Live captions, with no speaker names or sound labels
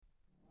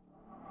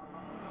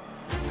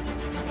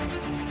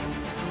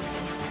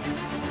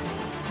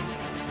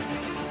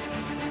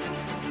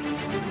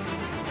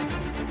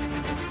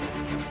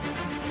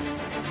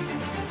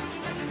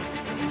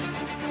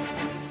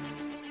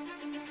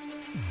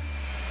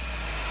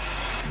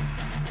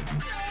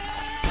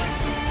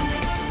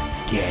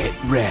Get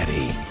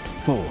ready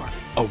for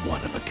a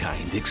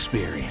one-of-a-kind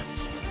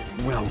experience.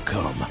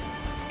 Welcome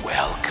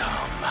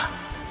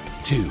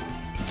to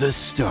the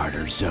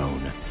Starter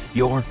Zone,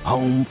 your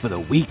home for the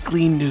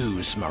weekly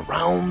news from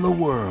around the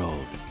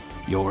world.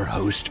 Your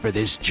host for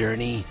this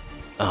journey,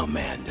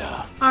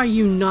 Amanda. Are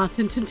you not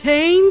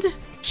entertained?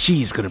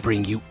 She's gonna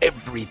bring you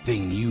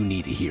everything you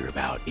need to hear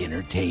about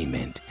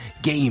entertainment,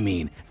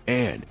 gaming,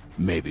 and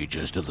maybe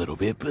just a little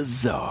bit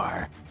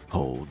bizarre.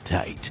 Hold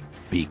tight,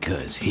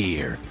 because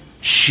here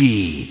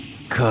she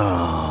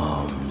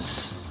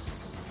comes.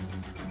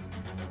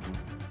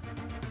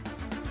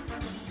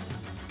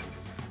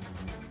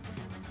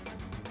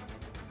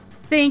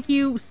 Thank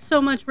you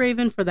so much,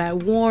 Raven, for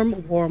that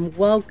warm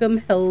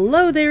welcome.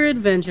 Hello there,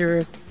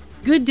 adventurers.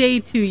 Good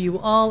day to you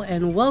all,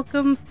 and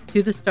welcome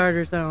to the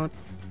Starter Zone.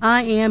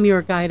 I am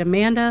your guide,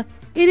 Amanda.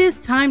 It is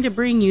time to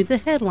bring you the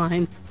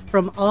headlines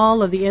from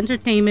all of the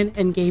entertainment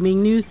and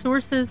gaming news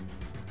sources.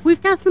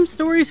 We've got some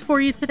stories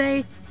for you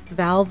today.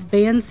 Valve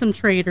banned some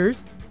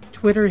traders.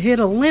 Twitter hit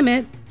a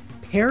limit.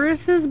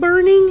 Paris is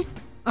burning.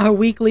 Our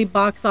weekly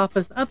box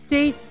office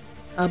update.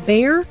 A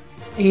bear.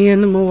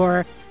 And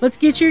more. Let's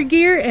get your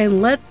gear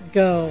and let's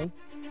go.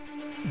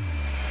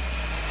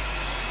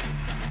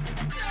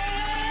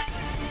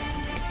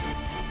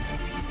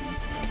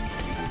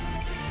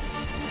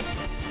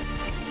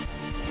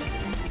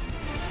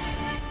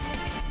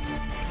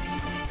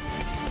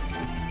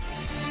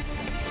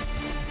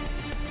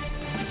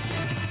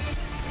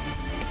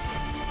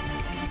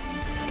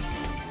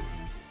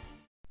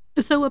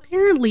 So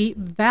apparently,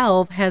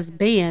 Valve has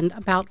banned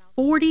about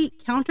 40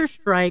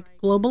 Counter-Strike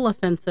Global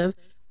Offensive,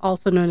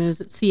 also known as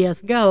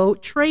CSGO,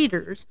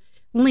 traders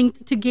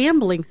linked to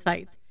gambling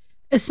sites,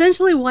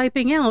 essentially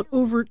wiping out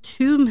over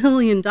 $2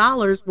 million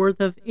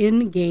worth of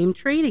in-game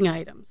trading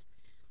items.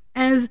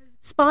 As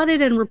spotted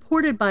and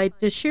reported by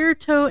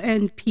Desherto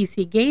and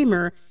PC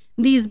Gamer,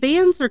 these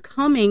bans are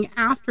coming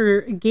after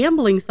a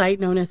gambling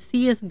site known as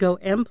CSGO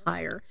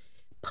Empire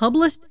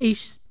published a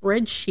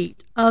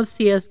spreadsheet of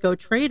CSGO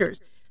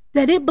traders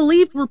that it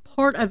believed were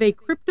part of a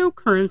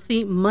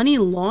cryptocurrency money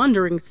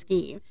laundering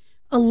scheme,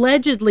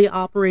 allegedly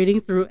operating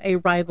through a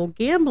rival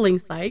gambling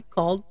site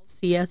called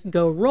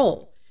CSGO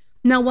Roll.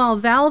 Now, while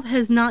Valve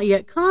has not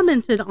yet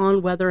commented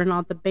on whether or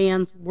not the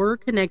bans were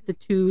connected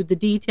to the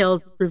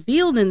details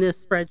revealed in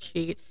this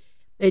spreadsheet,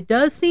 it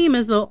does seem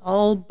as though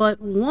all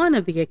but one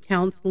of the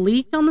accounts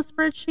leaked on the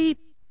spreadsheet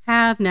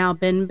have now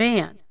been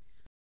banned.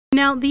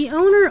 Now, the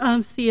owner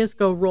of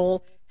CSGO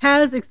Roll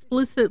has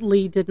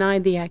explicitly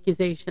denied the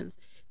accusations,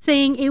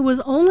 saying it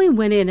was only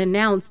when it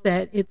announced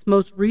that its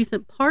most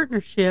recent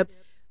partnership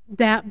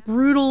that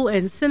brutal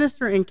and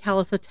sinister and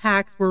callous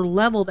attacks were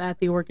leveled at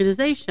the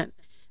organization.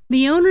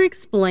 The owner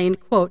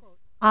explained, quote,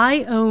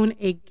 "I own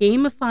a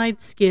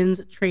gamified skins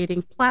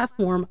trading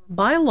platform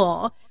by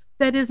law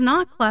that is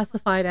not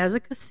classified as a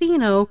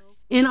casino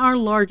in our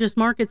largest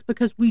markets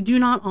because we do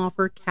not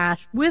offer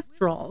cash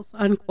withdrawals,"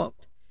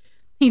 unquote.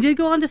 He did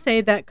go on to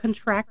say that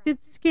contracted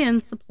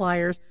skin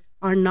suppliers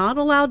are not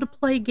allowed to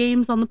play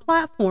games on the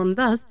platform.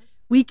 Thus,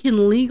 we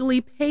can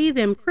legally pay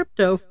them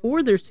crypto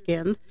for their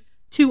skins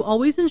to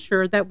always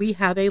ensure that we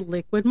have a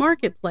liquid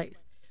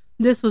marketplace.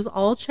 This was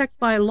all checked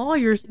by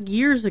lawyers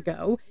years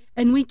ago,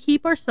 and we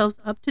keep ourselves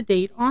up to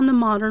date on the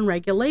modern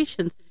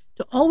regulations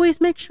to always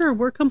make sure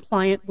we're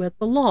compliant with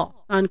the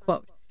law,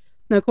 unquote.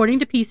 Now, according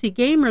to PC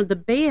Gamer, the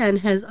ban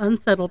has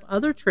unsettled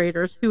other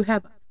traders who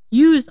have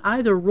used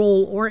either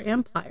Roll or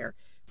Empire.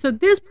 So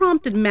this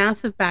prompted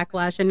massive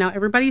backlash, and now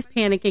everybody's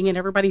panicking and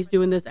everybody's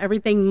doing this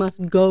everything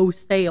must go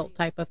sale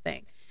type of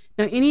thing.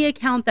 Now, any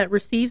account that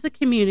receives a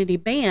community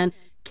ban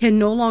can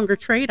no longer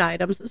trade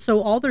items,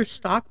 so all their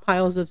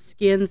stockpiles of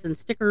skins and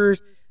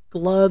stickers,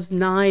 gloves,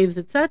 knives,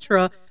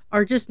 etc.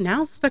 are just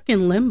now stuck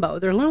in limbo.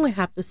 They literally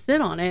have to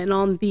sit on it, and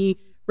on the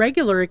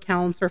regular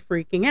accounts are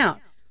freaking out.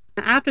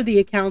 After the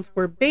accounts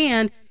were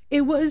banned,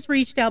 it was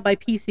reached out by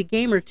PC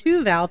Gamer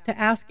to Valve to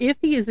ask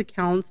if these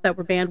accounts that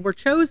were banned were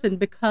chosen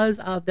because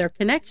of their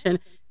connection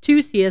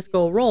to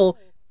CSGO Roll,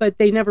 but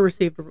they never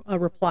received a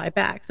reply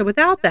back. So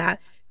without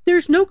that,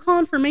 there's no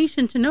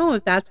confirmation to know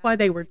if that's why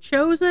they were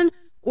chosen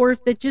or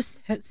if they just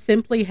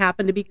simply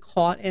happened to be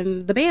caught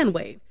in the ban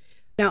wave.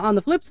 Now, on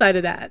the flip side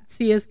of that,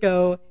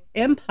 CSGO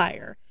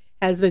Empire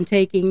has been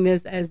taking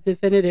this as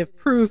definitive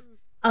proof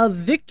of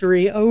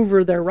victory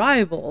over their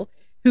rival,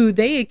 who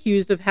they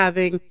accused of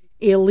having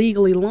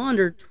illegally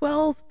laundered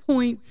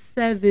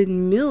 $12.7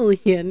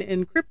 million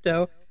in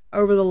crypto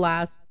over the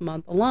last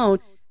month alone,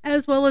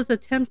 as well as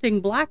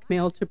attempting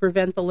blackmail to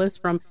prevent the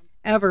list from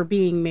ever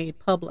being made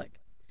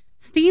public.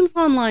 Steam's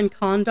online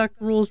conduct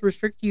rules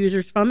restrict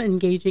users from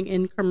engaging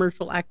in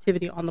commercial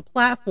activity on the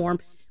platform,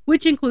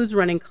 which includes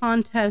running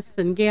contests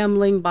and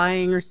gambling,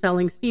 buying or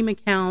selling Steam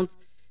accounts,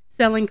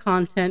 selling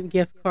content,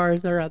 gift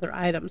cards, or other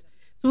items.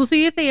 So we'll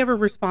see if they ever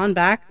respond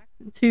back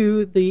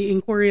to the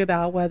inquiry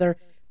about whether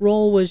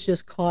Roll was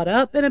just caught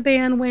up in a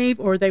ban wave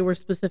or they were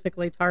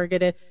specifically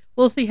targeted.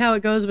 We'll see how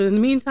it goes, but in the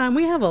meantime,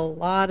 we have a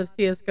lot of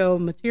CSGO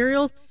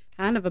materials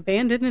kind of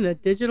abandoned in a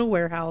digital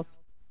warehouse.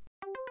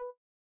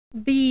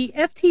 The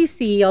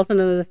FTC, also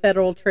known as the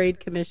Federal Trade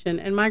Commission,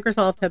 and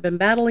Microsoft have been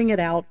battling it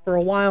out for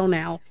a while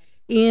now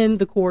in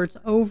the courts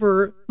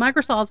over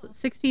Microsoft's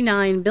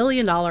 $69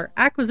 billion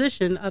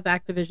acquisition of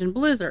Activision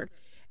Blizzard.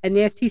 And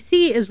the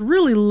FTC is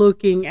really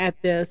looking at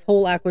this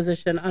whole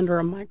acquisition under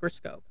a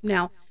microscope.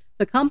 Now,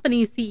 the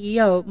company's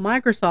CEO,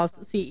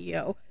 Microsoft's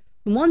CEO,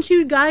 wants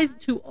you guys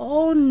to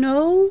all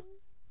know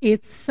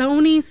it's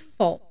Sony's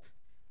fault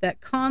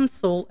that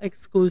console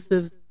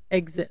exclusives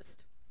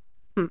exist.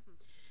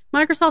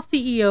 Microsoft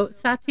CEO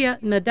Satya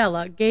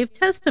Nadella gave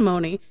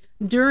testimony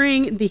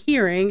during the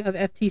hearing of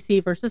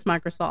FTC versus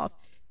Microsoft.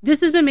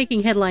 This has been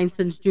making headlines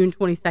since June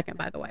 22nd,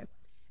 by the way.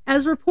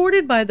 As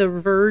reported by The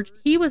Verge,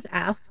 he was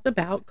asked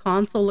about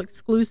console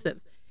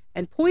exclusives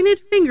and pointed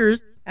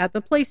fingers at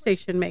the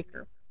PlayStation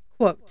maker.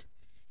 Quote,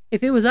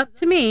 "If it was up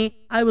to me,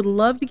 I would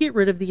love to get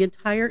rid of the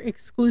entire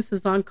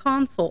exclusives on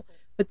console,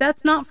 but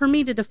that's not for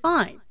me to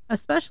define,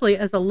 especially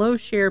as a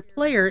low-share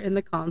player in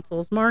the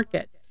consoles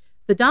market.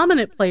 The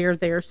dominant player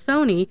there,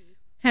 Sony,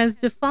 has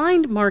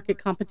defined market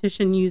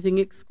competition using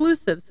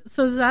exclusives,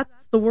 so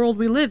that's the world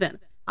we live in.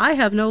 I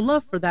have no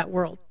love for that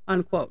world,"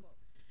 unquote.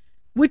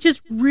 Which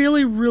is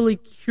really, really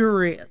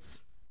curious.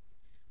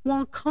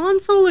 While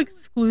console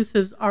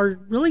exclusives are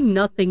really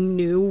nothing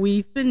new,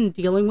 we've been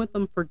dealing with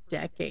them for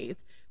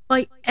decades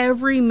by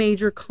every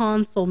major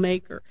console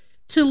maker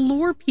to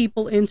lure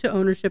people into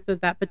ownership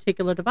of that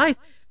particular device.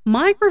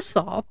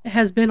 Microsoft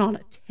has been on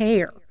a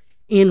tear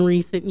in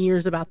recent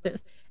years about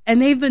this,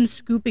 and they've been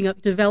scooping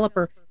up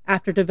developer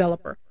after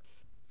developer.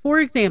 For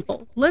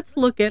example, let's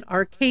look at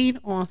Arcane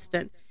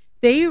Austin.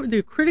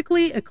 The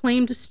critically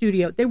acclaimed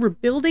studio. They were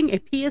building a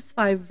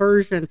PS5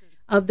 version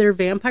of their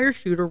vampire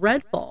shooter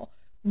Redfall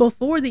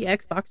before the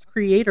Xbox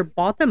creator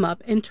bought them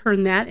up and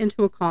turned that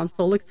into a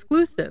console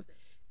exclusive.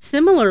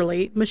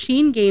 Similarly,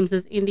 Machine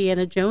Games'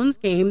 Indiana Jones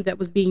game that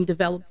was being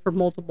developed for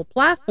multiple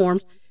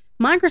platforms,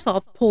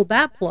 Microsoft pulled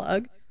that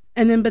plug,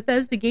 and then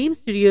Bethesda Game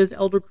Studios'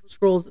 Elder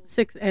Scrolls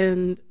 6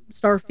 and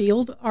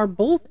Starfield are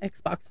both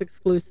Xbox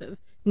exclusive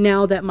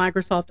now that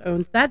Microsoft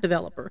owns that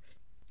developer.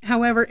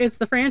 However, it's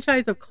the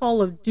franchise of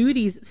Call of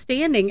Duty's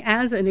standing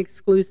as an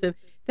exclusive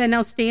that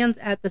now stands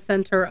at the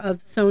center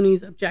of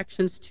Sony's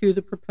objections to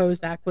the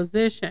proposed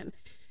acquisition.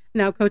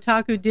 Now,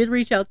 Kotaku did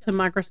reach out to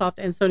Microsoft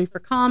and Sony for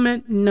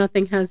comment.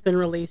 Nothing has been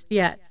released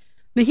yet.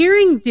 The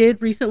hearing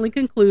did recently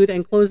conclude,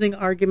 and closing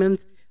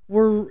arguments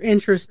were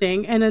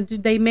interesting, and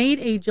they made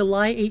a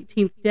July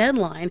 18th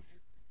deadline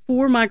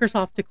for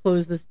Microsoft to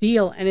close this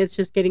deal, and it's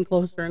just getting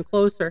closer and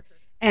closer.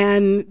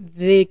 And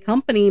the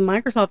company,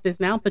 Microsoft, is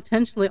now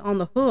potentially on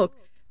the hook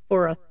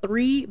for a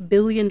 $3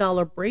 billion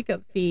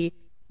breakup fee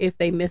if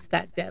they miss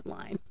that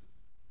deadline.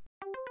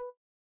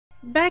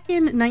 Back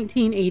in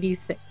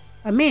 1986,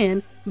 a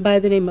man by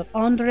the name of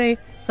Andrei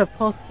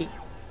Sapkowski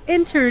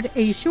entered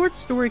a short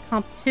story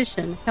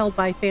competition held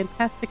by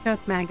Fantastica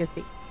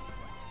magazine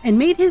and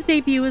made his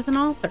debut as an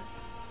author.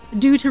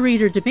 Due to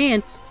reader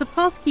demand,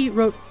 Sapkowski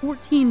wrote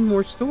 14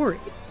 more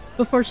stories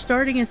before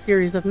starting a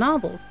series of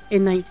novels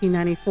in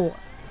 1994.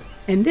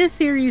 And this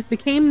series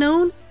became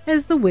known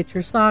as The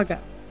Witcher Saga.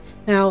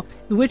 Now,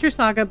 The Witcher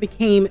Saga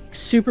became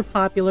super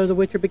popular. The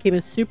Witcher became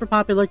a super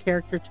popular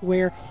character to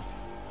where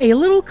a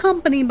little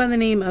company by the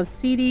name of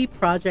CD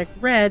Projekt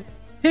Red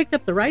picked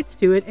up the rights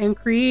to it and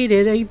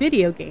created a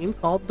video game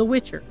called The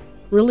Witcher,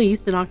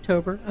 released in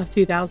October of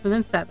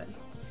 2007.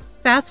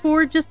 Fast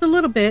forward just a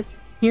little bit,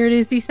 here it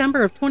is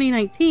December of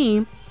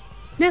 2019,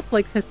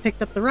 Netflix has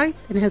picked up the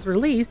rights and has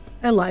released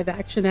a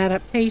live-action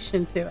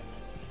adaptation to it.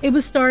 It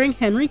was starring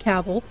Henry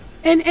Cavill,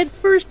 and at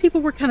first people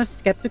were kind of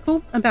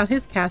skeptical about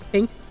his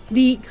casting.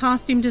 The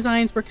costume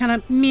designs were kind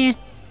of meh,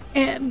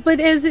 but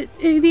as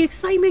the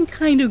excitement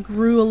kind of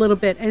grew a little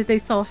bit as they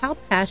saw how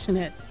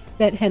passionate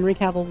that Henry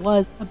Cavill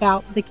was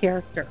about the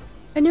character.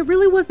 And it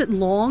really wasn't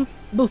long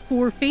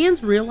before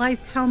fans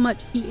realized how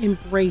much he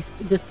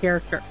embraced this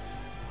character.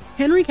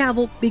 Henry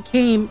Cavill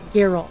became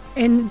Geralt,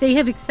 and they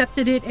have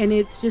accepted it, and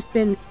it's just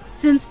been,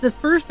 since the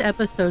first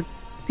episode,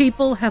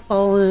 people have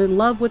fallen in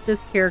love with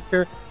this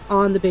character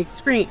on the big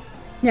screen.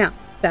 Now,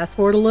 fast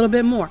forward a little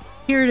bit more.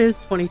 Here it is,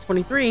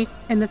 2023,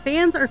 and the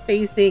fans are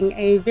facing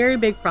a very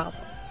big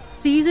problem.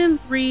 Season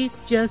 3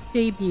 just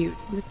debuted.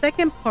 The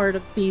second part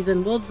of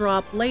season will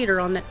drop later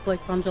on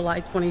Netflix on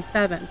July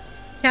 27th.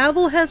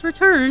 Cavill has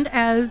returned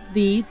as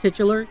the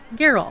titular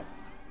Geralt.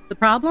 The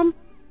problem?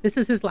 This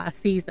is his last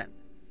season.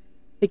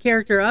 The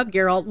character of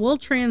Geralt will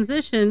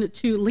transition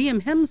to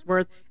Liam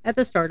Hemsworth at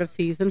the start of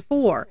season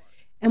 4.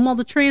 And while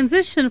the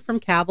transition from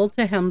Cavill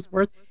to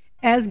Hemsworth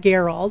as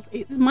Geralt,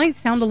 it might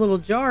sound a little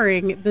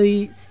jarring,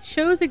 the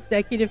show's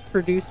executive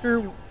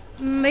producer,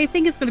 they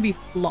think it's going to be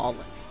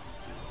flawless.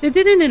 They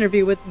did an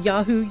interview with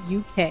Yahoo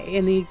UK,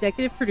 and the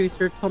executive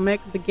producer, Tomek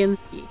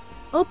Baginski,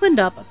 opened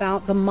up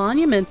about the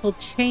monumental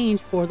change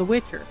for The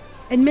Witcher,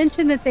 and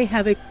mentioned that they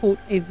have a, quote,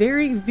 a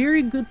very,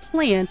 very good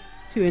plan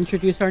to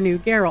introduce our new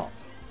Geralt.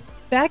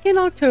 Back in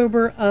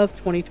October of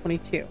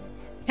 2022,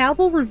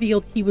 Cavill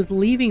revealed he was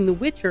leaving The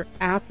Witcher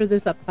after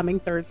this upcoming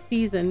third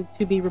season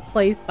to be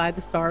replaced by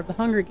the star of The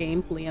Hunger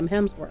Games, Liam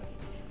Hemsworth.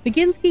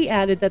 Baginski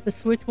added that the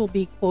switch will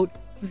be, quote,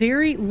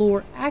 very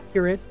lore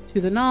accurate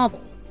to the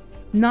novels,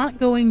 not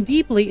going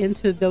deeply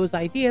into those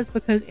ideas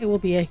because it will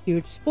be a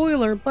huge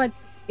spoiler, but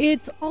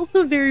it's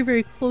also very,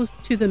 very close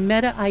to the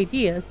meta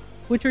ideas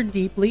which are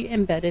deeply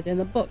embedded in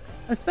the books,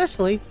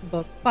 especially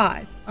Book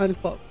 5,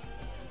 unquote.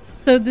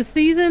 So the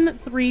Season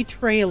 3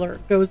 trailer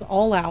goes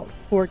all out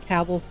for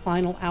Cavill's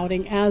final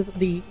outing as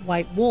the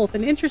White Wolf,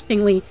 and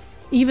interestingly,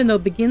 even though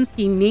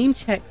Baginski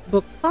name-checks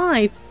Book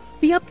 5,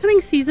 the upcoming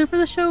season for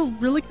the show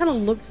really kind of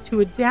looks to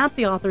adapt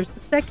the author's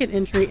second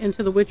entry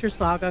into the Witcher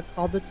saga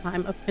called The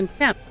Time of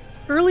Contempt.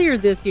 Earlier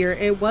this year,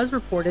 it was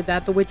reported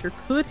that The Witcher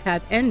could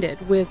have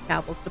ended with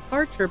Cavill's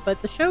departure,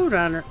 but the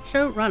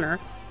showrunner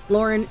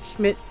Lauren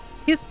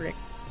Schmidt-Hissrich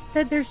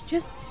said there's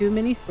just too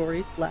many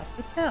stories left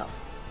to tell.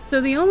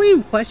 So the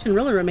only question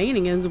really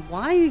remaining is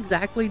why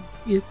exactly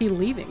is he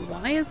leaving?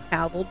 Why is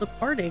Cavill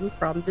departing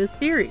from this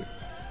series?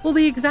 Well,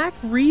 the exact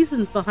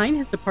reasons behind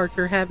his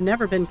departure have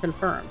never been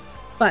confirmed.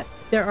 But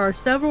there are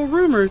several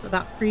rumors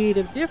about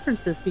creative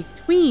differences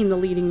between the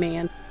leading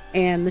man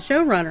and the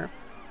showrunner.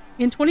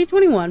 In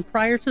 2021,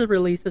 prior to the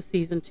release of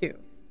Season 2,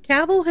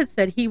 Cavill had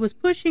said he was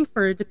pushing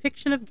for a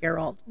depiction of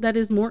Geralt that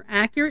is more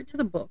accurate to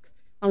the books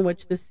on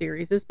which this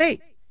series is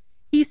based.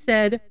 He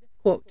said,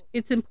 quote,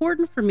 it's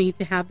important for me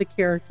to have the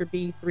character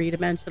be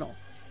three-dimensional,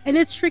 and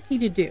it's tricky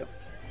to do,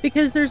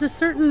 because there's a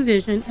certain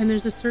vision and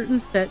there's a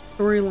certain set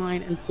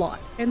storyline and plot,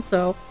 and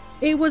so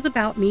it was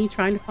about me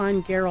trying to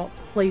find Geralt's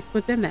place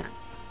within that.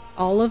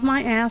 All of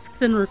my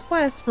asks and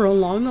requests were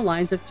along the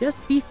lines of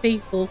just be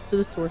faithful to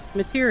the source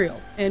material,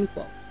 end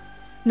quote.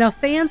 Now,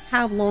 fans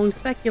have long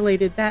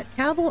speculated that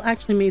Cavill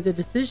actually made the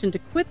decision to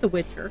quit The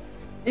Witcher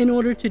in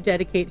order to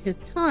dedicate his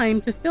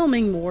time to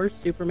filming more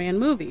Superman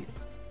movies.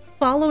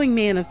 Following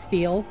Man of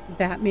Steel,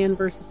 Batman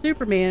vs.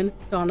 Superman,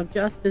 Dawn of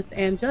Justice,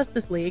 and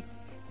Justice League,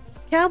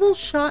 Cavill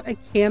shot a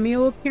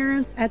cameo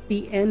appearance at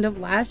the end of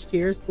last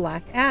year's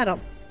Black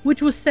Adam,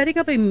 which was setting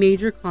up a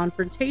major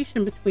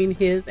confrontation between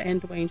his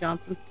and Dwayne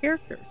Johnson's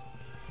characters.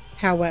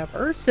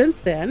 However, since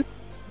then,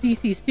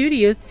 DC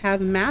Studios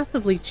have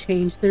massively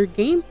changed their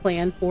game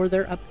plan for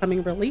their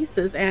upcoming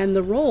releases, and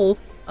the role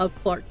of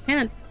Clark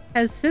Kent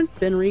has since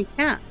been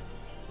recast.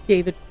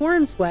 David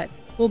Corenswet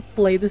will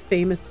play the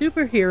famous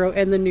superhero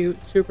in the new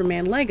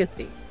Superman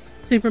Legacy.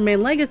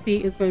 Superman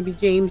Legacy is going to be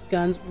James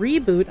Gunn's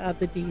reboot of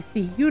the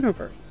DC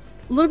universe.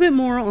 A little bit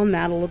more on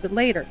that a little bit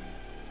later.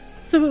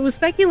 So it was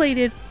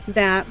speculated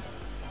that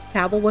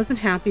Cavill wasn't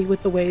happy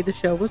with the way the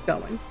show was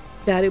going,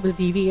 that it was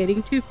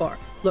deviating too far.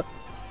 Look,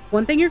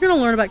 one thing you're going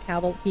to learn about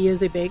Cavill, he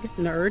is a big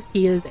nerd.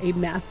 He is a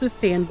massive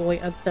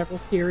fanboy of several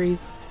series,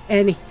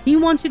 and he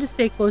wants you to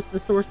stay close to the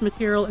source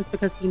material. It's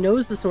because he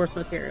knows the source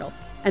material,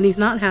 and he's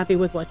not happy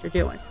with what you're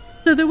doing.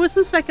 So there was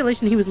some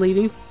speculation he was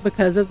leaving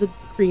because of the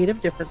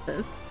creative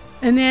differences.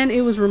 And then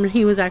it was rumored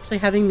he was actually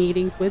having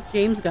meetings with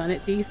James Gunn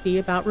at DC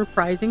about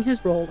reprising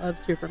his role of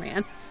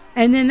Superman.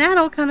 And then that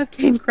all kind of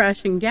came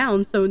crashing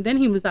down. So then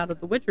he was out of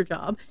the Witcher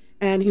job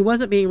and he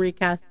wasn't being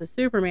recast as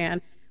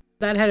Superman.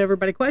 That had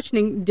everybody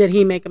questioning, did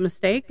he make a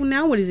mistake? Well,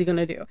 now what is he going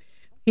to do?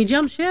 He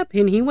jumped ship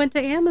and he went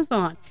to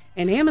Amazon.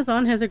 And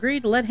Amazon has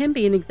agreed to let him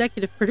be an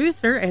executive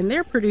producer, and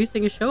they're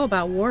producing a show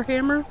about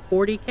Warhammer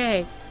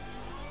 40K.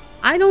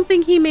 I don't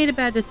think he made a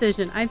bad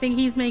decision. I think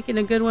he's making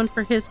a good one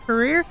for his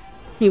career.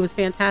 He was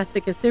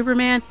fantastic as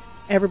Superman.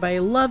 Everybody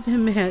loved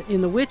him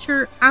in The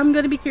Witcher. I'm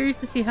going to be curious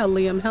to see how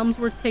Liam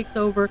Hemsworth takes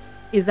over.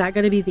 Is that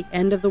going to be the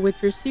end of the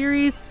Witcher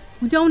series?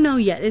 We don't know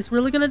yet. It's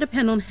really going to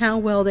depend on how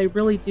well they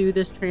really do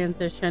this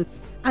transition.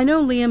 I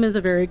know Liam is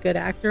a very good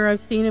actor.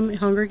 I've seen him.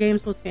 Hunger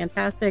Games was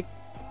fantastic.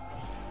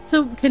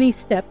 So can he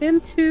step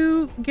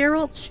into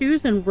Geralt's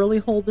shoes and really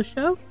hold the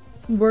show?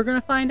 We're going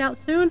to find out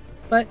soon.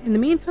 But in the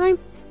meantime,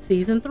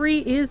 Season 3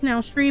 is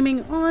now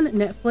streaming on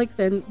Netflix,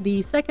 and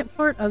the second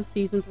part of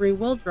Season 3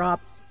 will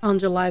drop on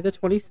July the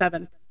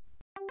 27th.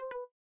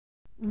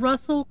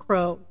 Russell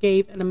Crowe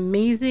gave an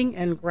amazing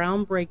and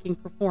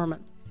groundbreaking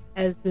performance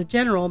as the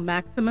General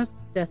Maximus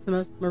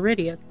Decimus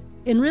Meridius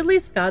in Ridley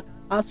Scott's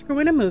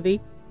Oscar-winning movie,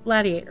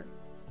 Gladiator.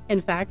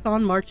 In fact,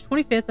 on March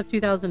 25th of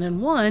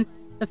 2001,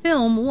 the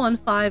film won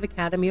 5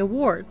 Academy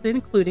Awards,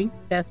 including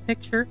Best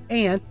Picture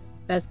and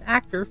Best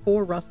Actor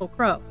for Russell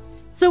Crowe.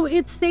 So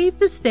it's safe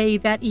to say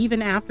that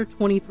even after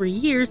 23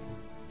 years,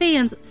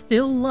 fans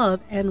still love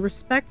and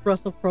respect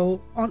Russell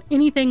Crowe on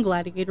anything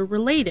Gladiator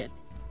related.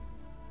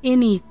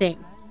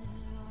 Anything.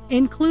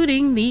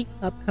 Including the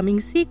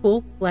upcoming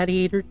sequel,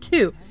 Gladiator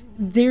 2.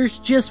 There's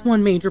just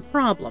one major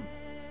problem.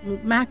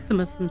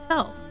 Maximus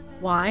himself.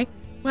 Why?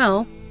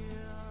 Well,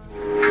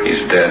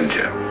 he's dead,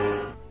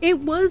 Jim. It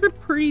was a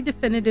pretty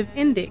definitive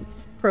ending.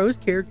 Crowe's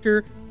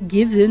character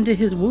gives in to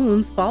his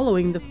wounds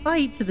following the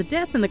fight to the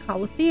death in the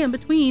Colosseum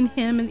between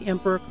him and the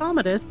Emperor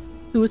Commodus,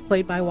 who was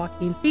played by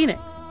Joaquin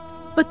Phoenix.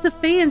 But the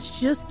fans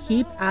just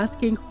keep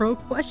asking Crowe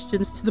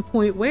questions to the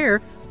point where,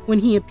 when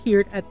he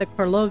appeared at the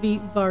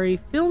Karlovy Vary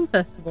Film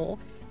Festival,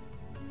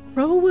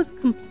 Crowe was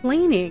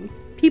complaining.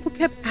 People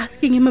kept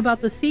asking him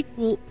about the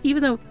sequel,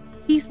 even though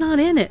he's not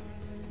in it.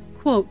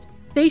 Quote,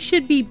 "They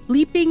should be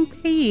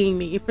bleeping paying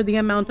me me for the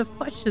amount of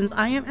questions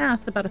I am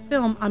asked about a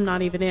film I'm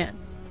not even in.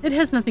 It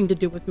has nothing to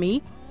do with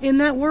me. In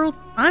that world,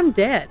 I'm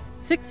dead,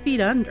 6 feet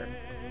under.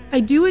 I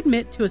do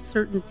admit to a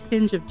certain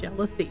tinge of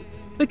jealousy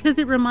because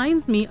it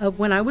reminds me of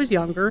when I was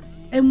younger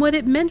and what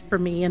it meant for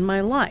me in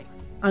my life,"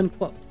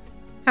 unquote.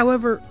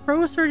 However,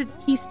 Crowe asserted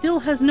he still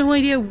has no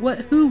idea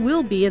who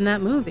will be in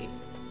that movie.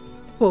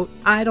 Quote,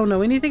 "I don't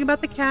know anything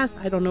about the cast.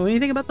 I don't know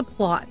anything about the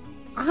plot.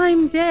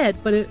 I'm dead,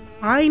 but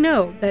I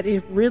know that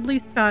if Ridley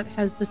Scott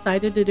has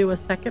decided to do a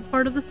second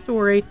part of the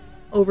story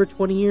over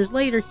 20 years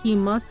later, he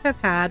must have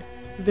had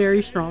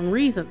very strong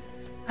reasons.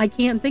 I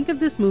can't think of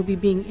this movie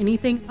being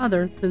anything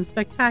other than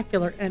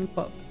spectacular," end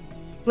quote.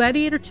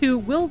 Gladiator 2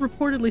 will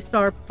reportedly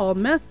star Paul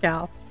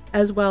Mescal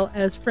as well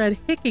as Fred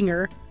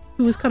Hickinger,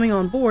 who is coming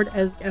on board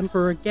as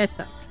Emperor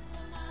Geta.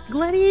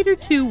 Gladiator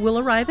 2 will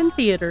arrive in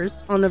theaters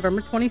on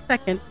November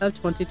 22nd of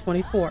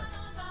 2024.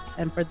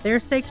 And for their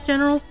sakes,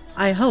 General,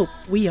 I hope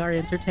we are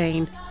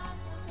entertained.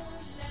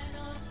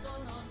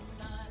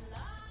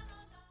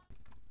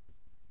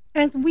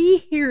 As we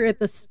here at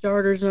the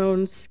Starter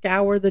Zone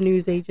scour the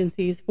news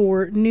agencies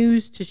for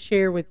news to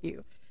share with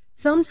you,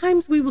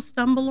 sometimes we will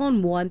stumble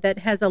on one that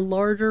has a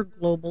larger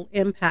global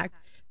impact,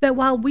 that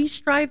while we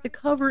strive to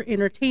cover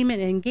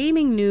entertainment and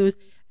gaming news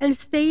and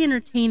stay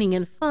entertaining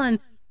and fun,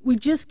 we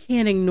just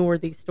can't ignore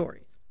these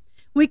stories.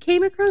 We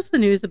came across the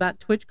news about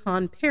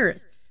TwitchCon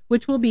Paris,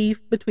 which will be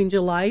between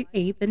July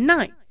 8th and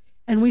 9th,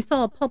 and we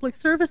saw a public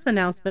service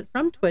announcement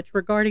from Twitch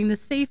regarding the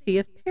safety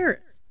of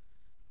Paris.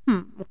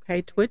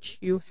 Okay, Twitch,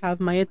 you have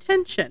my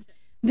attention.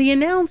 The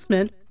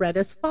announcement read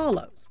as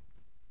follows.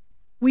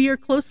 "We are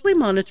closely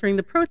monitoring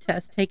the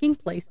protests taking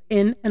place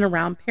in and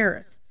around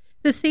Paris.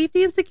 The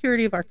safety and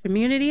security of our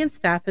community and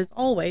staff is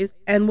always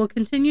and will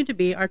continue to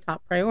be our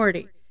top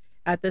priority.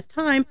 At this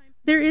time,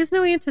 there is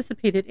no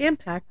anticipated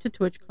impact to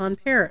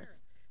TwitchCon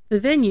Paris. The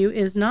venue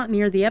is not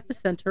near the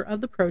epicenter of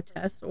the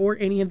protests or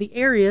any of the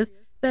areas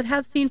that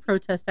have seen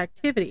protest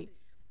activity,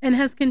 and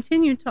has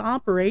continued to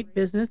operate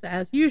business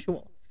as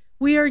usual.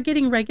 We are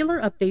getting regular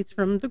updates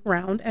from the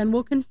ground and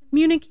will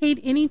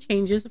communicate any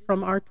changes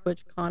from our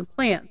TwitchCon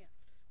plans.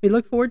 We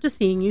look forward to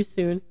seeing you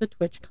soon, the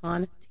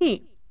TwitchCon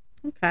team."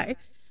 Okay,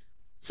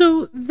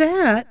 so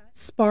that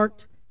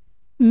sparked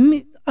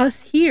us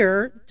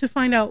here to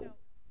find out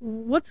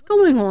what's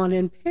going on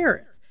in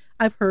Paris.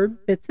 I've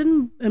heard bits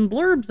and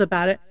blurbs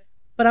about it,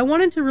 but I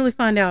wanted to really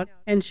find out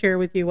and share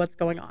with you what's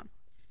going on.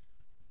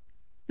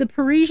 The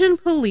Parisian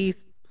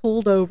police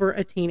pulled over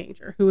a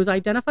teenager who was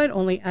identified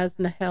only as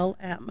Nahel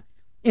M.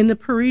 in the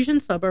Parisian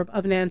suburb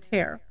of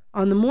Nanterre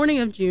on the morning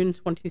of June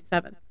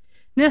 27th.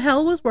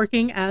 Nahel was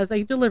working as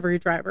a delivery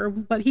driver,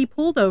 but he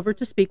pulled over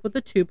to speak with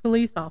the two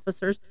police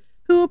officers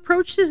who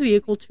approached his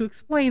vehicle to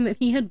explain that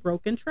he had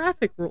broken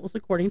traffic rules,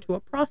 according to a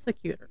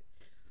prosecutor.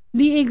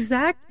 The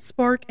exact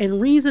spark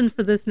and reason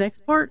for this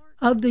next part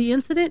of the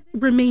incident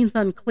remains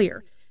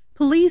unclear.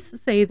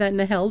 Police say that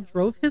Nahel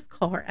drove his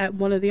car at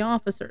one of the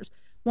officers,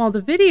 while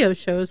the video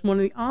shows one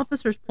of the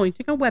officers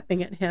pointing a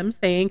weapon at him,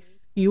 saying,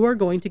 "You are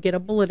going to get a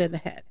bullet in the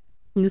head."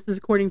 And this is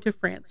according to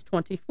France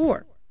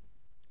 24.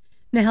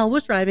 Nahel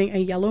was driving a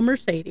yellow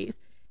Mercedes,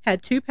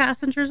 had two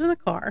passengers in the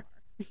car.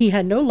 He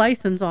had no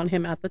license on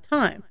him at the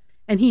time,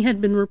 and he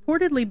had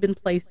reportedly been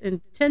placed in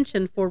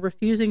detention for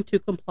refusing to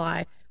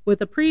comply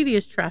with a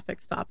previous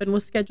traffic stop and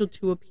was scheduled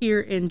to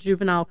appear in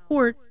juvenile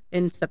court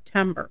in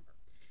September.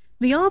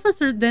 The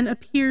officer then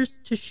appears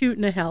to shoot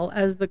Nahel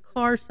as the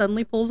car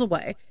suddenly pulls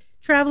away,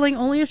 traveling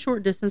only a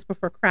short distance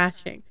before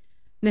crashing.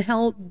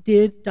 Nahel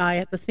did die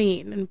at the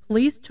scene, and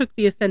police took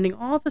the offending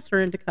officer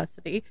into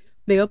custody.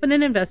 They opened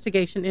an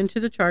investigation into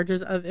the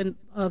charges of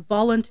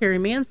voluntary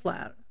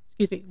manslaughter,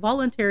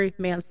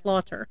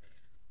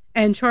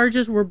 and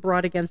charges were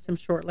brought against him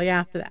shortly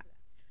after that.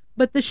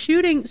 But the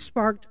shooting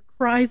sparked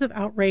cries of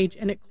outrage,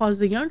 and it caused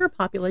the younger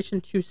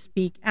population to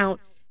speak out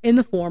in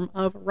the form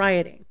of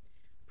rioting.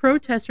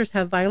 Protesters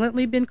have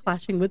violently been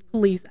clashing with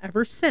police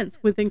ever since,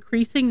 with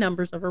increasing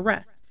numbers of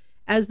arrests.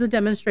 As the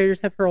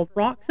demonstrators have hurled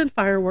rocks and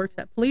fireworks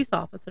at police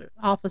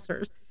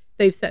officers,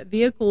 they've set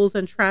vehicles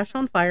and trash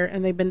on fire,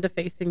 and they've been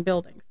defacing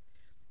buildings.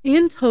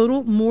 In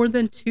total, more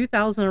than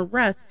 2,000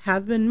 arrests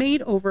have been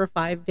made over a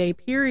 5-day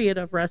period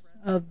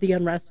of the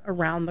unrest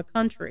around the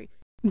country.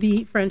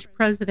 The French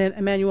President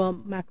Emmanuel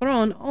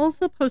Macron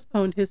also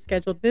postponed his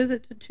scheduled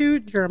visit to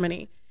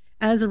Germany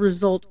as a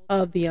result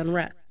of the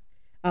unrest.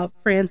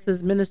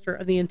 France's Minister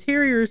of the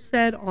Interior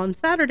said on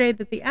Saturday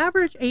that the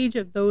average age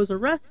of those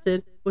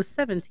arrested was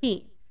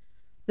 17.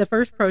 The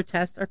first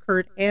protest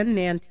occurred in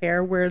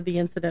Nanterre, where the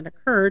incident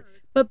occurred,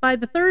 but by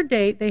the third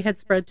day, they had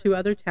spread to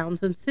other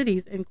towns and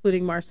cities,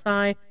 including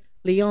Marseille,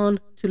 Lyon,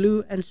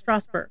 Toulouse, and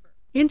Strasbourg.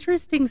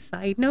 Interesting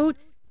side note,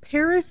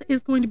 Paris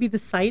is going to be the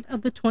site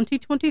of the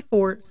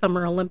 2024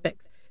 Summer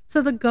Olympics,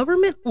 so the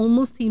government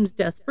almost seems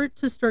desperate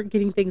to start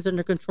getting things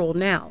under control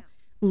now,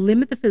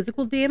 limit the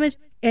physical damage,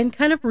 and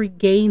kind of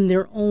regain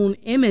their own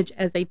image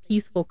as a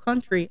peaceful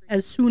country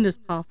as soon as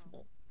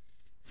possible.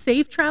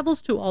 Safe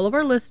travels to all of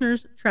our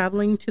listeners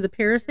traveling to the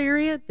Paris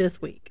area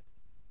this week.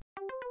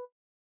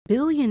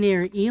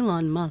 Billionaire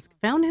Elon Musk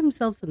found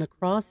himself in the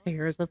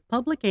crosshairs of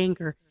public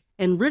anger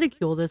and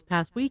ridicule this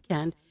past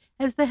weekend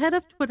as the head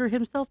of Twitter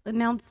himself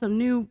announced some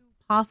new,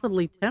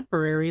 possibly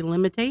temporary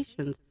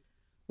limitations.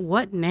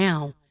 What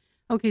now?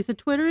 Okay, so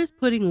Twitter is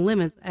putting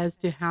limits as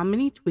to how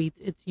many tweets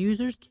its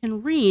users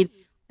can read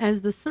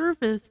as the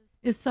service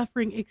is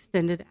suffering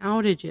extended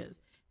outages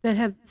that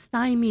have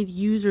stymied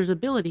users'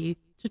 ability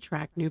to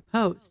track new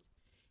posts.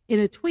 In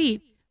a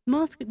tweet,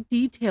 Musk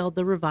detailed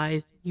the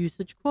revised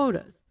usage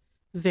quotas.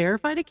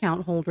 Verified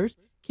account holders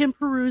can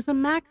peruse a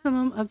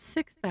maximum of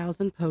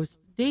 6,000 posts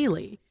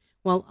daily,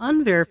 while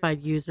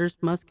unverified users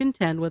must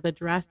contend with a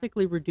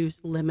drastically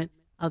reduced limit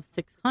of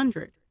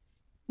 600.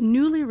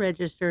 Newly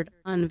registered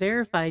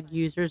unverified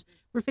users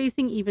were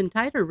facing even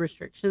tighter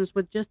restrictions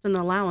with just an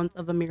allowance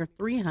of a mere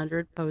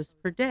 300 posts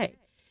per day.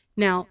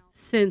 Now,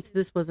 since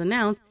this was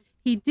announced,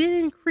 he did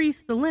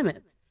increase the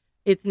limits.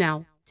 It's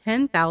now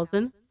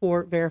 10,000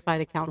 for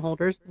verified account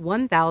holders,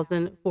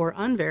 1,000 for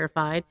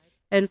unverified,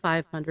 and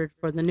 500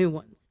 for the new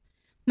ones.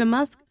 Now,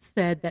 Musk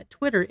said that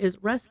Twitter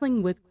is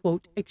wrestling with,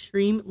 quote,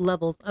 extreme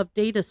levels of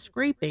data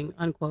scraping,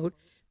 unquote,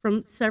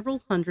 from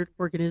several hundred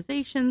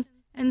organizations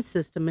and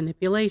system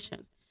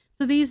manipulation.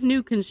 So these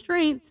new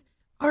constraints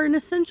are an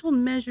essential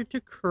measure to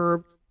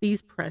curb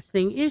these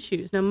pressing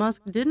issues. Now,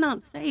 Musk did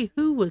not say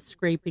who was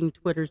scraping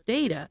Twitter's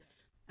data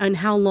and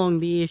how long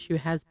the issue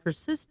has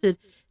persisted,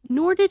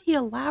 nor did he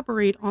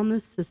elaborate on the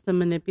system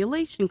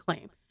manipulation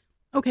claim.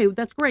 Okay,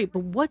 that's great,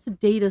 but what's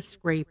data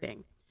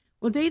scraping?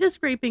 Well, data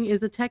scraping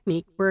is a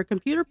technique where a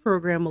computer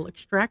program will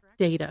extract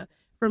data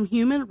from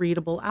human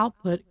readable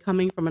output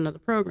coming from another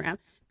program.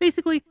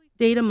 Basically,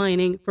 data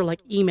mining for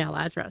like email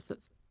addresses.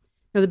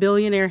 Now, the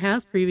billionaire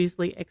has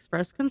previously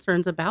expressed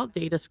concerns about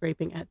data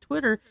scraping at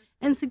Twitter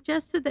and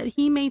suggested that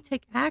he may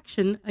take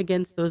action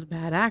against those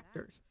bad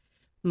actors.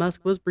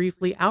 Musk was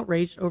briefly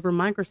outraged over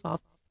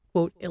Microsoft,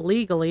 quote,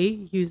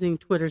 illegally using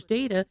Twitter's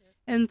data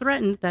and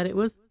threatened that it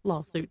was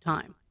lawsuit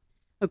time.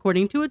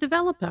 According to a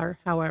developer,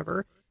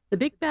 however, the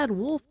big bad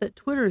wolf that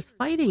Twitter is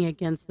fighting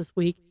against this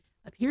week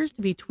appears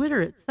to be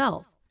Twitter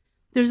itself.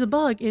 There's a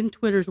bug in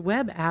Twitter's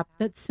web app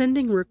that's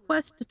sending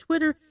requests to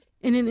Twitter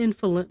in an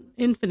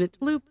infinite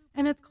loop,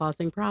 and it's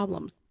causing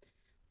problems.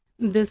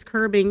 This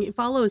curbing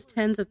follows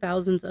tens of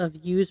thousands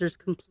of users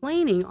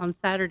complaining on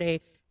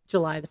Saturday,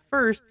 July the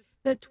 1st,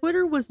 that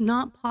Twitter was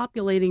not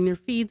populating their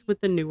feeds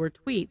with the newer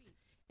tweets.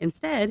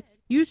 Instead,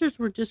 users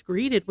were just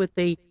greeted with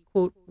a,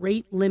 quote,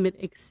 rate limit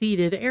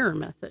exceeded error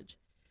message.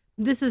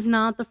 This is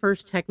not the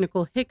first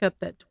technical hiccup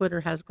that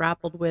Twitter has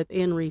grappled with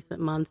in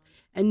recent months,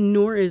 and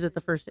nor is it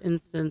the first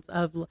instance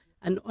of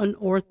an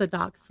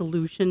unorthodox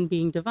solution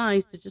being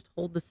devised to just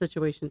hold the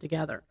situation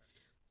together.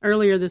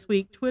 Earlier this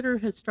week, Twitter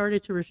has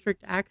started to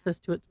restrict access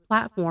to its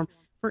platform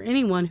for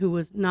anyone who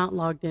was not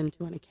logged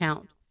into an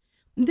account.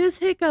 This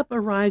hiccup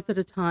arrives at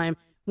a time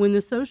when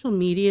the social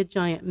media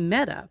giant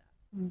Meta,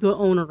 the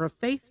owner of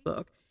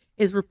Facebook,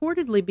 is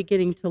reportedly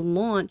beginning to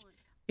launch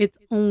its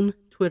own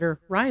Twitter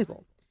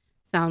rival.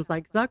 Sounds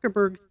like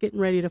Zuckerberg's getting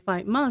ready to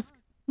fight Musk,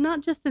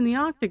 not just in the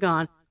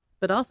octagon,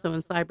 but also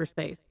in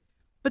cyberspace.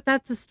 But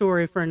that's a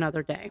story for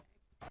another day.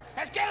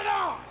 Let's get it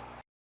on!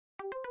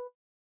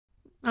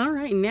 All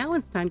right, now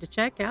it's time to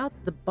check out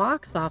the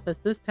box office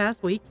this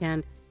past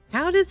weekend.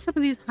 How did some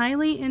of these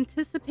highly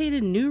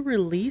anticipated new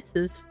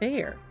releases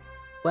fare?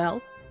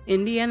 Well,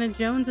 Indiana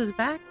Jones is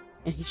back,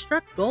 and he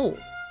struck gold.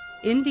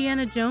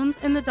 Indiana Jones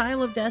and the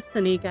Dial of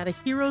Destiny got a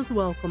hero's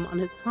welcome on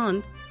its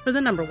hunt for the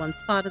 #1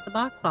 spot at the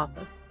box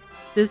office.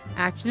 This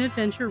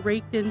action-adventure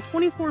raked in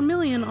 $24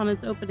 million on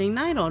its opening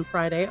night on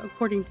Friday,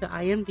 according to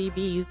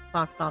IMDb's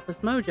Box Office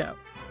Mojo.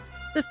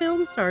 The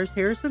film stars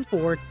Harrison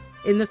Ford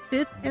in the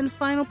fifth and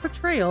final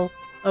portrayal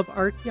of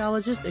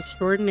archaeologist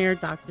extraordinaire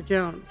Dr.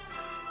 Jones.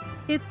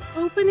 Its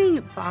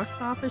opening box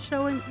office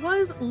showing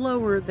was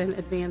lower than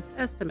advanced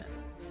estimates.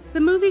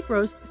 The movie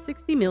grossed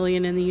 $60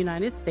 million in the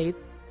United States,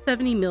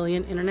 $70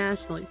 million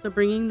internationally, so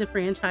bringing the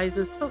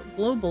franchise's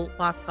global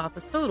box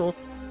office total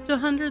to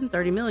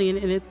 $130 million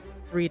in its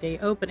 3-day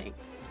opening.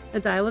 The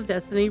Dial of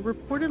Destiny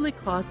reportedly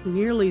cost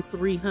nearly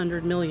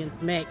 $300 million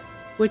to make,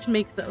 which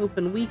makes the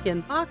open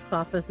weekend box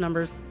office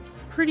numbers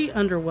pretty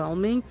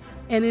underwhelming,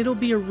 and it'll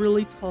be a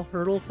really tall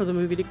hurdle for the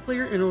movie to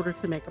clear in order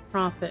to make a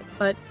profit.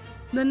 But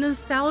the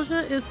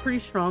nostalgia is pretty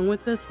strong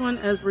with this one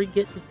as we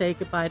get to say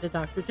goodbye to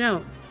Dr.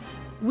 Jones.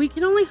 We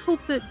can only hope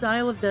that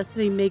Dial of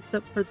Destiny makes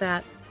up for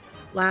that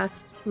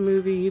last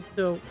movie,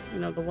 the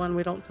one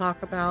we don't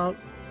talk about.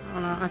 I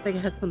don't know, I think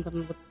it had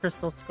something with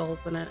crystal skulls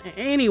in it.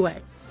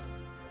 Anyway,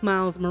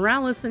 Miles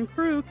Morales and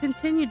crew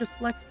continue to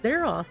flex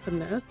their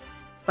awesomeness.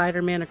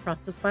 Spider-Man Across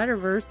the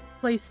Spider-Verse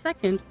placed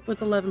second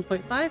with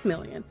 $11.5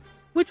 million,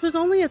 which was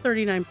only a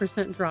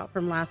 39% drop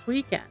from last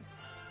weekend.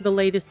 The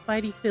latest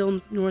Spidey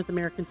film's North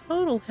American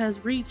total has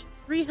reached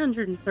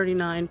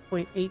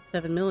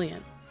 $339.87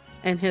 million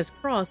and has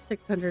crossed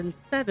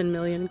 $607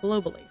 million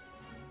globally.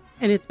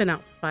 And it's been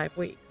out for 5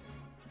 weeks.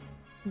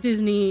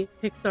 Disney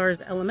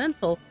Pixar's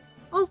Elemental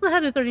also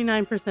had a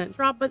 39%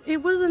 drop, but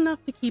it was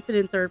enough to keep it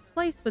in third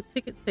place with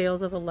ticket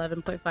sales of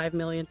 $11.5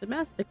 million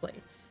domestically.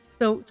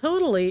 So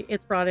totally,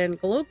 it's brought in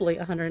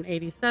globally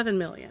 $187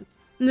 million.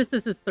 And this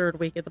is his third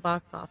week at the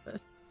box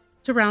office.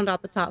 To round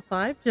out the top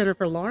five,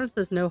 Jennifer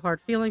Lawrence's No Hard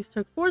Feelings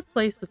took fourth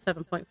place with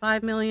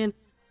 $7.5 million,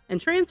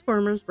 and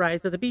Transformers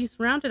Rise of the Beast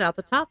rounded out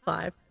the top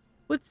five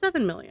with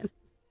 $7 million.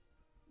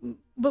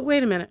 But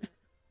wait a minute.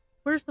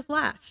 Where's The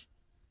Flash?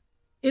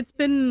 It's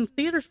been in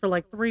theaters for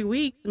like 3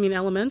 weeks. I mean,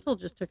 Elemental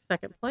just took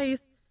second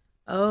place.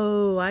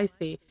 Oh, I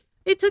see.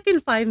 It took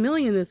in $5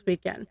 million this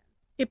weekend.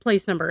 It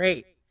placed number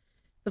 8.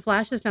 The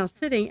Flash is now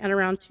sitting at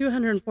around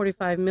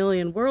 $245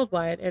 million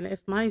worldwide, and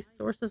if my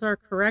sources are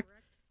correct,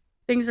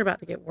 things are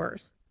about to get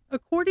worse.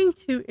 According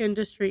to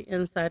industry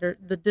insider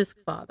The Disc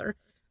Father,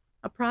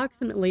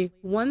 approximately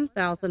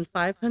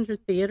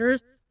 1,500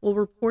 theaters will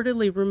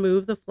reportedly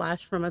remove The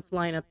Flash from its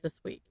lineup this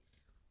week.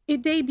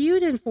 It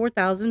debuted in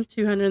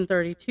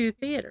 4,232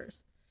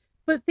 theaters.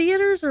 But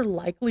theaters are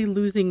likely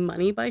losing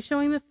money by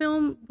showing the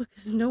film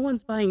because no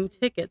one's buying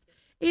tickets.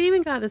 It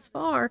even got as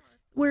far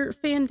where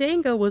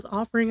Fandango was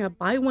offering a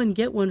buy one,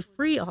 get one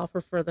free offer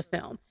for the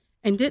film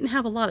and didn't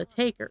have a lot of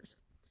takers.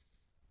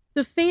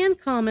 The fan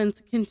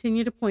comments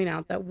continue to point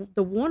out that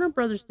the Warner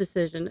Brothers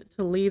decision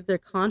to leave the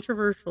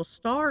controversial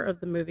star of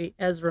the movie,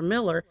 Ezra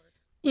Miller,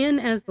 in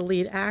as the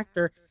lead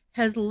actor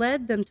has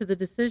led them to the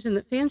decision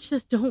that fans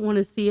just don't want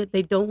to see it.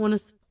 They don't want to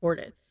support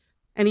it.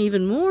 And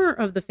even more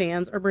of the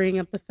fans are bringing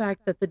up the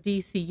fact that the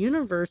DC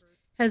universe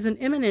has an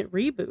imminent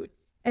reboot,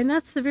 and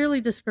that's severely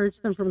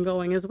discouraged them from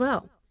going as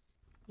well.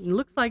 It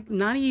looks like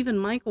not even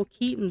Michael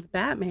Keaton's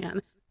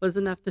Batman was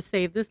enough to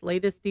save this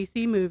latest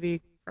DC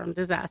movie from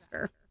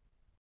disaster.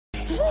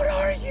 What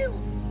are you?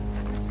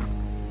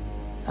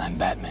 I'm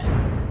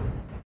Batman.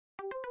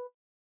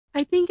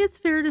 I think it's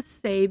fair to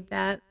say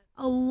that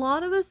a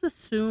lot of us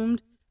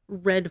assumed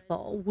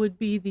Redfall would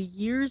be the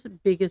year's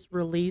biggest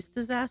release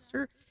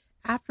disaster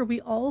after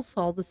we all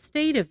saw the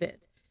state of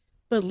it.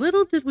 But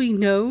little did we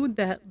know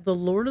that the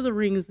Lord of the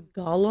Rings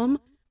Gollum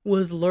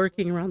was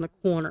lurking around the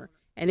corner,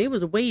 and it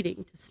was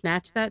waiting to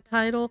snatch that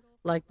title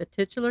like the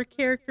titular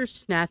character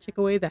snatching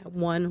away that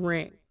one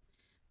ring.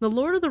 The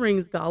Lord of the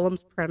Rings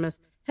Gollum's premise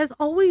has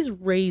always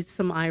raised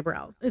some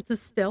eyebrows. It's a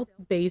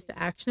stealth-based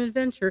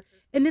action-adventure,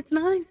 and it's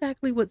not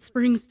exactly what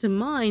springs to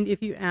mind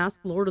if you ask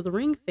Lord of the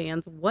Rings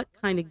fans what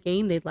kind of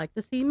game they'd like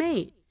to see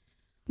made.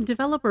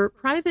 Developer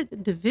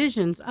Private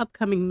Division's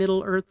upcoming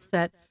Middle-earth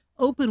set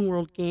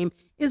open-world game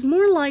is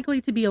more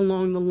likely to be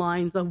along the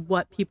lines of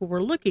what people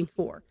were looking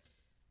for.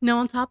 Now,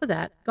 on top of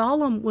that,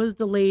 Gollum was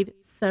delayed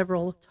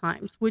several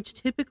times, which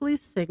typically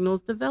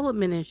signals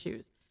development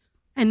issues.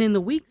 And in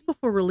the weeks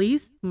before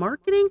release,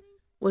 marketing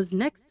was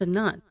next to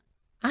none.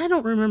 I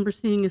don't remember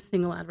seeing a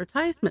single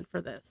advertisement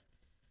for this.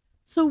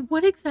 So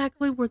what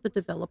exactly were the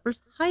developers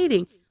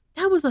hiding?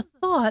 That was a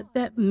thought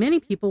that many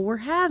people were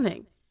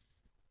having.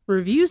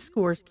 Review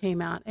scores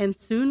came out and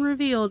soon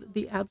revealed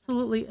the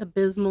absolutely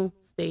abysmal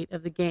state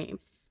of the game.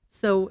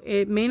 So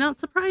it may not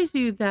surprise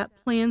you that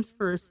plans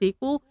for a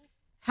sequel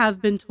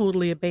have been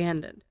totally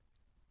abandoned.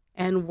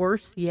 And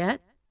worse yet,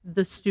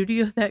 the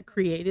studio that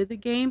created the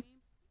game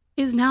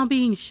is now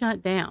being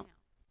shut down.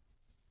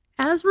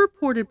 As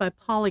reported by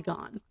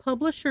Polygon,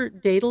 publisher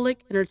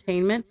Daedalic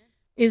Entertainment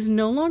is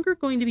no longer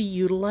going to be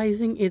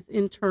utilizing its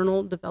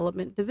internal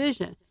development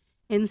division.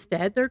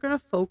 Instead, they're going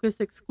to focus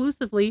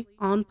exclusively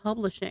on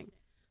publishing.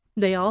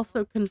 They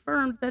also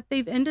confirmed that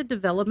they've ended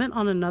development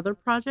on another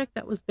project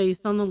that was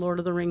based on the Lord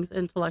of the Rings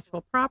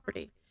intellectual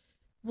property.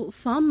 Well,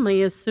 some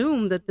may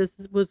assume that this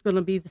was going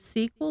to be the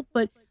sequel,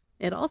 but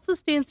it also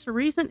stands to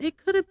reason it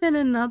could have been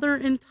another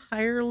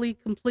entirely,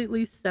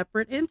 completely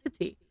separate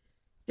entity.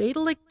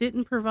 Daedalic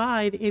didn't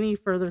provide any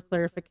further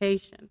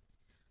clarification.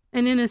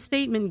 And in a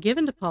statement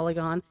given to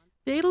Polygon,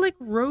 Daedalic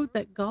wrote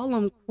that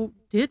Gollum, quote,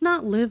 did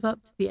not live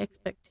up to the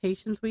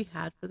expectations we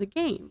had for the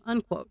game,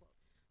 unquote.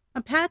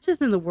 A patch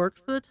is in the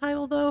works for the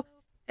title, though,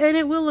 and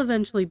it will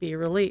eventually be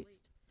released.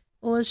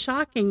 Well, as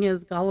shocking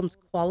as Gollum's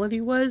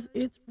quality was,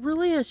 it's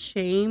really a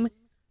shame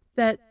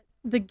that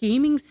the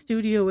gaming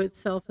studio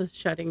itself is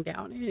shutting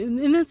down.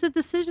 And it's a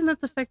decision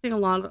that's affecting a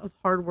lot of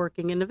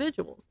hardworking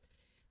individuals.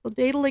 Well,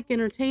 Daedalic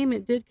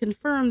Entertainment did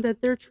confirm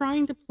that they're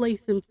trying to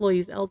place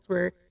employees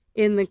elsewhere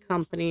in the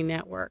company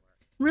network.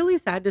 Really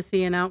sad to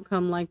see an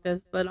outcome like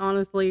this, but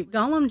honestly,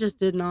 Gollum just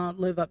did not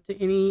live up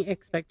to any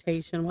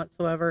expectation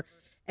whatsoever.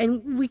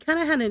 And we kind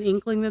of had an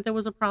inkling that there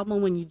was a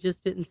problem when you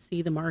just didn't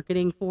see the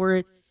marketing for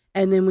it.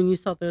 And then when you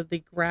saw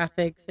the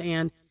graphics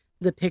and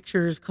the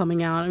pictures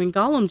coming out, I mean,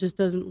 Gollum just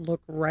doesn't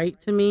look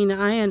right to me.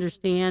 Now, I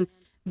understand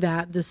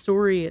that the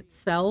story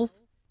itself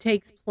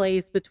takes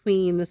place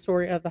between the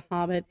story of The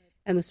Hobbit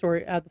and the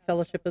story of the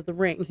Fellowship of the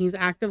Ring. He's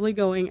actively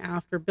going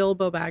after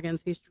Bilbo Baggins.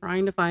 He's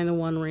trying to find the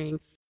One Ring.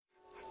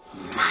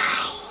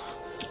 My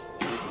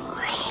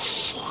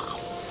precious.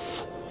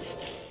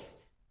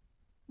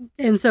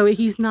 And so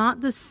he's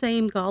not the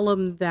same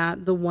Gollum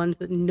that the ones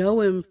that know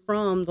him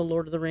from the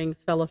Lord of the Rings,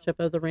 Fellowship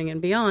of the Ring, and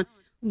beyond.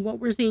 What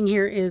we're seeing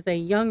here is a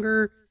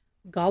younger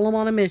Gollum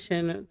on a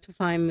mission to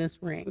find this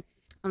ring.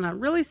 And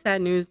really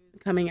sad news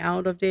coming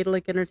out of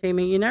Daedalic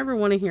Entertainment. You never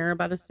want to hear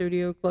about a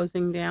studio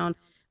closing down,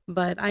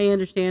 But I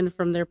understand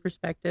from their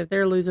perspective,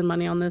 they're losing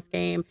money on this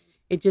game.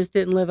 It just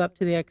didn't live up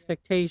to the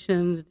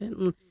expectations.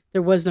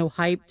 There was no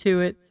hype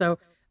to it. So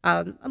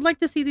I'd like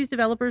to see these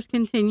developers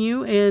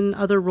continue in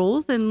other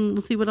roles, and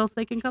we'll see what else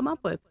they can come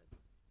up with.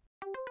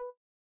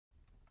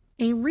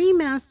 A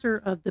remaster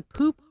of the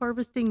poop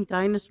harvesting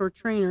dinosaur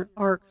trainer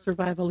Ark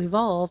Survival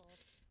Evolved,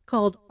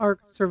 called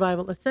Ark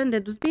Survival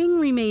Ascended, was being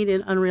remade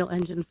in Unreal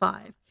Engine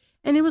 5.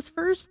 And it was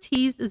first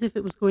teased as if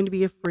it was going to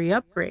be a free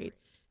upgrade.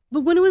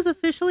 But when it was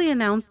officially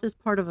announced as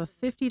part of a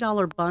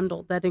 $50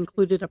 bundle that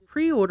included a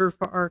pre-order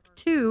for Ark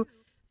 2,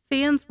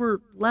 fans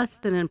were less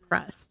than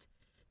impressed.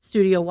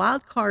 Studio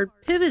Wildcard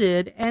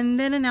pivoted and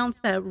then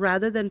announced that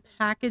rather than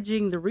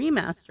packaging the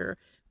remaster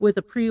with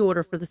a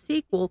pre-order for the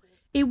sequel,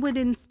 it would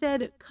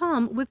instead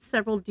come with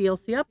several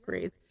DLC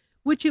upgrades,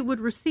 which it would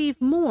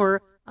receive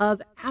more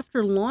of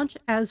after launch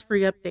as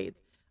free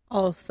updates.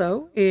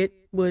 Also, it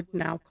would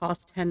now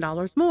cost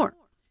 $10 more.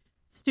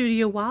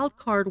 Studio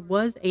Wildcard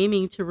was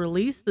aiming to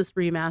release this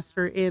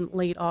remaster in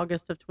late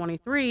August of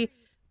 23,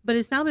 but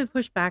it's now been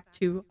pushed back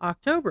to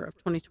October of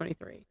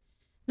 2023.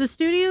 The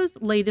studio's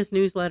latest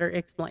newsletter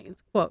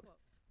explains, quote,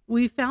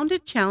 "We found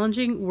it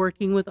challenging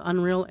working with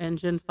Unreal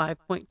Engine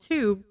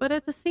 5.2, but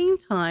at the same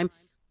time,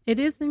 it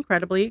is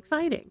incredibly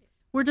exciting.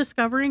 We're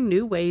discovering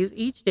new ways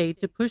each day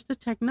to push the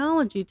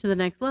technology to the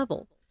next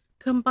level.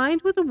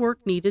 Combined with the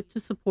work needed to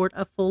support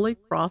a fully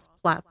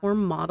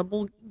cross-platform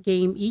moddable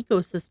game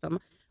ecosystem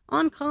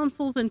on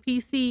consoles and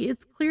PC,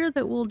 it's clear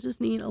that we'll just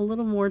need a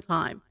little more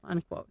time,"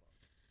 unquote.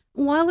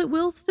 While it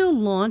will still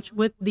launch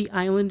with the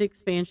island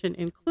expansion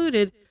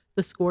included,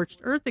 the Scorched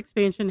Earth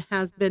expansion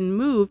has been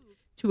moved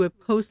to a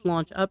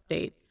post-launch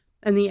update,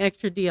 and the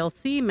extra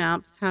DLC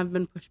maps have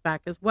been pushed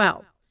back as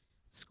well.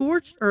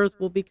 Scorched Earth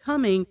will be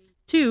coming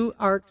to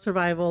Ark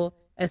Survival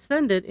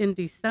Ascended in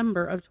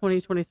December of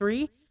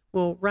 2023,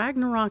 while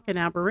Ragnarok and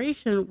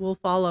Aberration will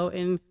follow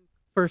in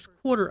first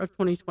quarter of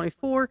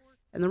 2024,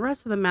 and the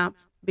rest of the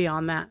maps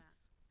beyond that.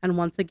 And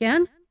once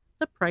again,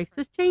 the price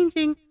is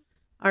changing.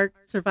 Ark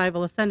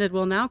Survival Ascended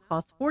will now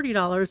cost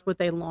 $40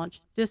 with a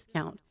launch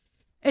discount.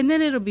 And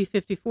then it'll be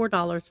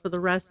 $54 for the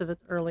rest of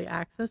its early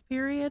access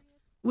period,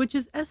 which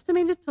is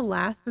estimated to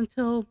last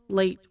until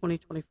late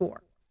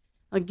 2024.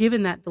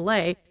 Given that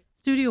delay,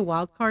 Studio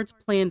Wildcard's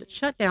planned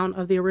shutdown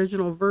of the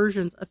original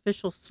version's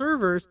official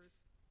servers,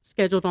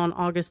 scheduled on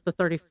August the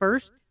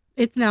 31st,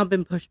 it's now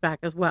been pushed back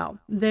as well.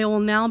 They will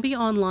now be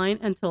online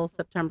until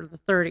September the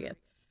 30th.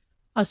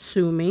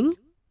 Assuming,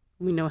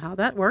 we know how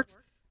that works,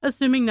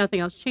 assuming nothing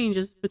else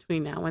changes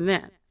between now and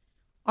then.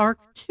 Ark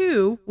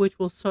 2, which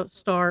will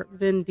star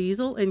Vin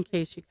Diesel, in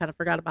case you kind of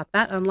forgot about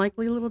that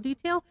unlikely little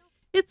detail,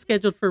 it's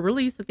scheduled for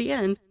release at the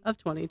end of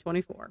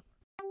 2024.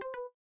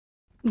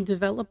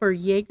 Developer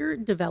Jaeger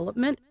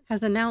Development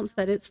has announced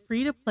that its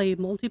free-to-play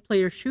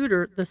multiplayer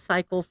shooter, The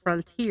Cycle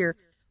Frontier,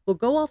 will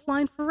go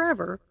offline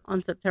forever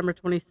on September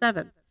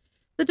 27th.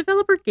 The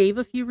developer gave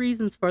a few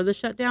reasons for the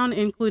shutdown,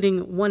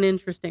 including one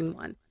interesting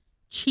one.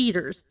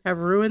 Cheaters have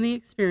ruined the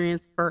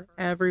experience for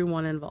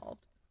everyone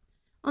involved.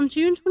 On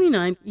June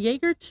 29th,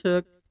 Jaeger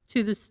took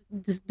to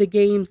the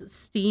game's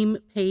Steam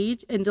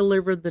page and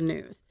delivered the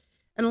news.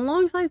 And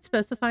alongside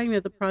specifying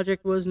that the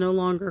project was no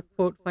longer,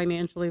 quote,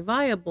 financially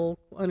viable,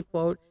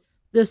 unquote,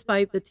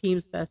 despite the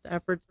team's best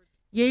efforts,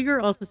 Jaeger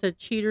also said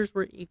cheaters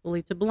were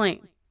equally to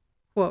blame.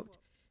 Quote,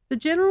 "The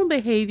general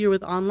behavior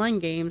with online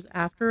games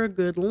after a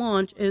good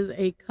launch is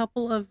a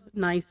couple of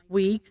nice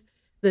weeks,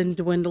 then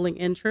dwindling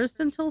interest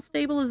until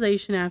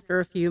stabilization after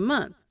a few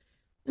months.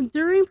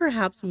 During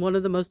perhaps one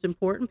of the most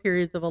important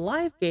periods of a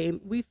live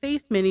game, we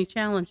faced many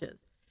challenges.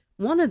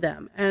 One of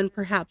them, and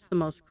perhaps the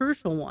most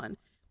crucial one,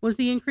 was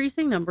the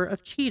increasing number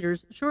of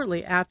cheaters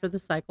shortly after the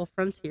Cycle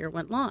Frontier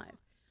went live.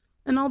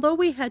 And although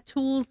we had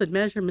tools and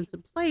measurements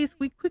in place,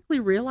 we quickly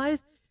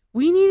realized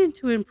we needed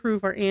to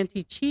improve our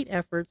anti-cheat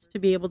efforts to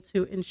be able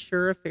to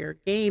ensure a fair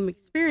game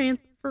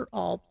experience for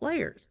all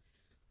players.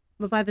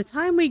 But by the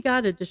time we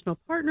got additional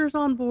partners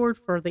on board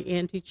for the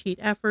anti-cheat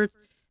efforts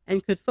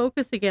and could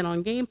focus again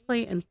on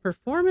gameplay and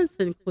performance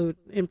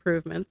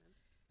improvements,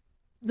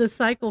 the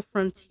Cycle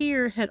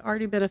Frontier had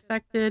already been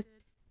affected,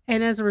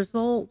 and as a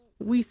result,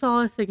 we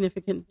saw a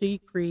significant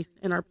decrease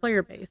in our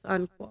player base,"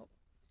 unquote.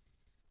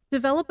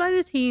 Developed by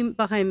the team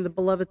behind the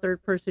beloved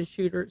third-person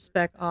shooter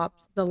Spec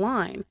Ops: The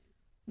Line,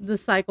 the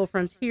Cycle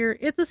Frontier,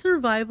 it's a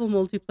survival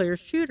multiplayer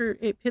shooter.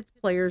 It pits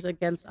players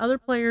against other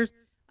players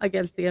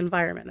against the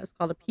environment. It's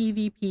called a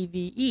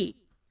PvPvE.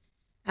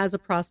 As a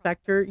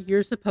prospector,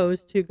 you're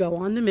supposed to go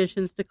on to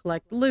missions to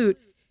collect loot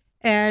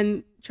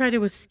and try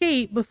to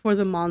escape before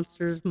the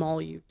monsters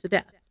maul you to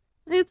death.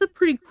 It's a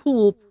pretty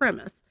cool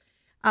premise.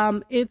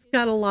 It's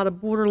got a lot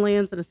of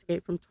Borderlands and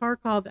Escape from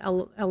Tarkov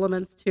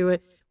elements to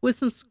it, with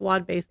some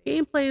squad-based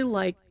gameplay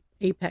like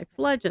Apex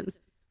Legends.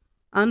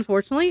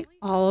 Unfortunately,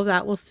 all of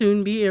that will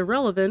soon be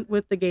irrelevant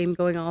with the game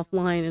going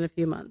offline in a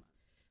few months.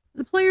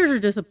 The players are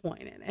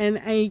disappointed,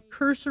 and a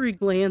cursory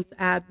glance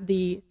at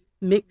the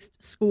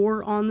mixed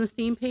score on the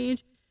Steam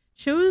page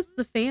shows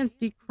the fans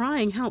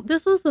decrying how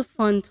this was a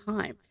fun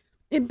time.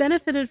 It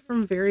benefited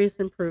from various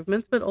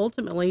improvements, but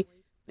ultimately,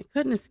 They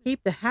couldn't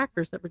escape the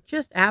hackers that were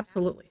just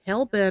absolutely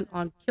hell-bent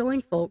on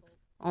killing folks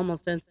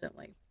almost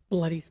instantly.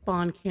 Bloody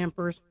spawn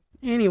campers.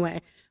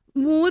 Anyway,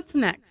 what's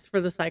next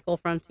for the Cycle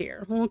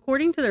Frontier? Well,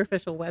 according to their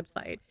official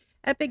website,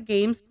 Epic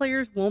Games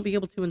players won't be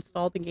able to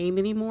install the game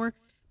anymore,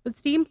 but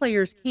Steam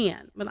players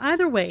can. But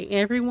either way,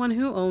 everyone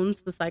who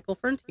owns the Cycle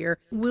Frontier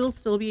will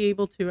still be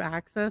able to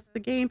access the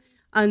game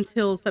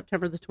until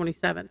September the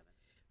 27th.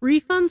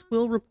 Refunds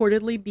will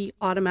reportedly be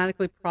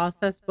automatically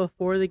processed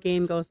before the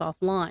game goes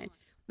offline.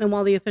 And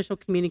while the official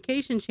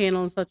communication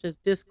channels such as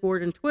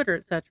Discord and Twitter,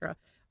 etc.,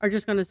 are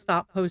just going to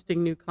stop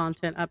posting new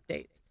content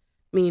updates.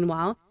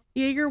 Meanwhile,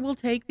 Jaeger will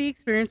take the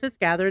experience it's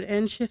gathered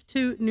and shift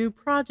to new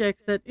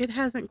projects that it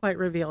hasn't quite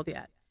revealed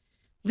yet.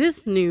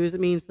 This news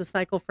means the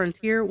Cycle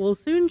Frontier will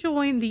soon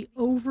join the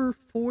over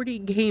 40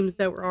 games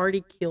that were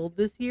already killed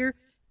this year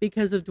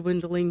because of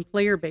dwindling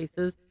player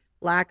bases,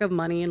 lack of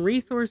money and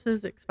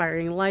resources,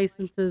 expiring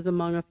licenses,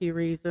 among a few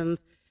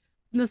reasons.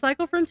 The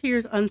Cycle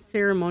Frontier's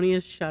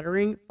unceremonious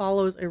shuttering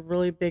follows a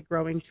really big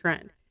growing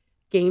trend.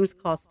 Games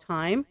cost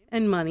time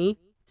and money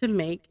to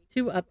make,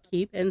 to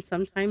upkeep, and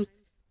sometimes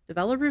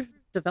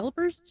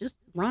developers just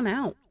run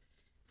out.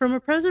 From a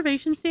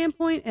preservation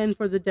standpoint and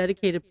for the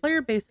dedicated player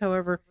base,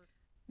 however,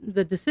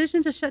 the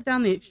decision to shut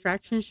down the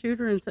Extraction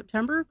shooter in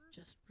September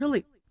just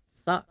really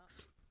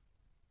sucks.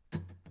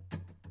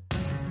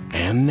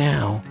 And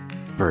now,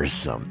 for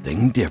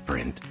something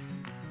different.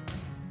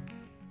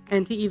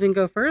 And to even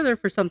go further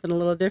for something a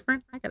little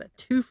different, I got a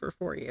twofer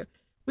for you.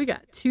 We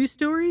got two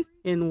stories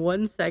in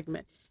one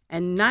segment,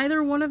 and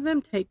neither one of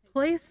them take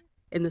place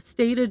in the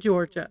state of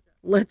Georgia.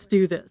 Let's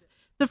do this.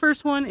 The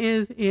first one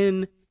is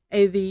in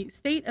the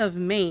state of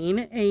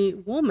Maine. A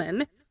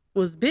woman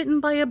was bitten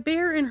by a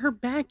bear in her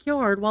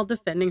backyard while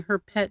defending her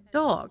pet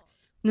dog,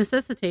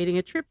 necessitating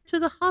a trip to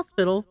the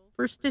hospital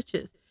for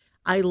stitches.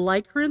 I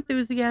like her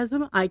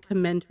enthusiasm. I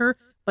commend her,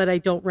 but I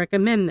don't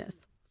recommend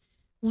this.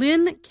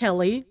 Lynn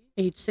Kelly,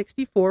 age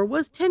 64,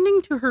 was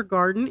tending to her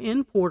garden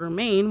in Porter,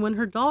 Maine, when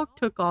her dog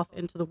took off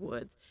into the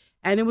woods,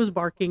 and it was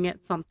barking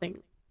at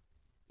something.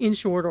 In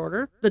short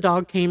order, the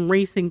dog came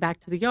racing back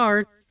to the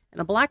yard,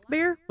 and a black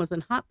bear was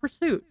in hot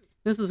pursuit.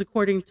 This is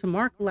according to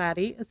Mark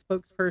Laddie, a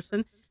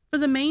spokesperson for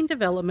the Maine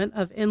Development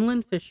of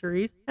Inland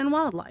Fisheries and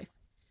Wildlife.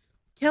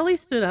 Kelly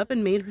stood up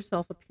and made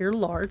herself appear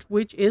large,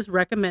 which is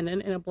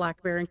recommended in a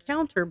black bear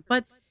encounter,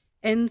 but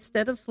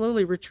instead of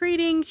slowly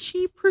retreating,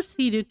 she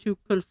proceeded to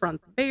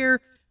confront the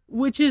bear,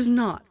 which is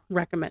not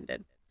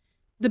recommended.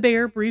 The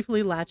bear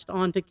briefly latched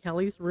onto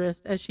Kelly's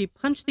wrist as she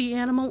punched the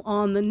animal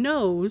on the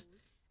nose,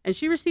 and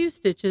she received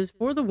stitches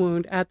for the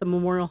wound at the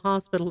Memorial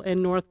Hospital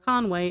in North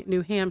Conway,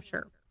 New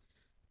Hampshire.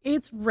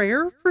 It's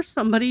rare for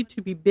somebody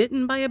to be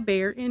bitten by a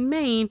bear in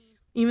Maine,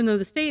 even though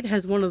the state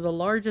has one of the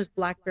largest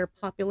black bear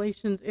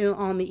populations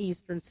on the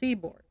eastern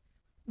seaboard.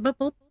 But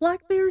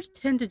black bears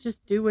tend to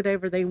just do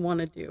whatever they want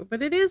to do.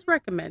 But it is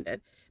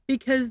recommended,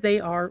 because they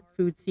are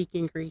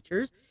food-seeking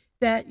creatures,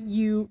 that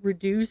you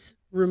reduce,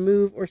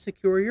 remove, or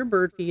secure your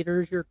bird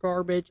feeders, your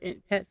garbage,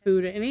 and pet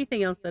food, and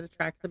anything else that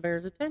attracts the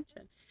bear's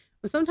attention.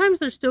 But sometimes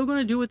they're still going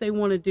to do what they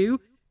want to do.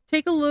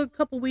 Take a look. A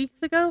couple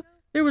weeks ago,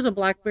 there was a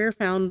black bear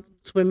found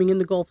swimming in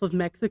the Gulf of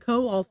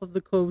Mexico off of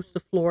the coast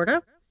of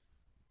Florida.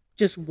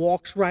 Just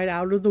walks right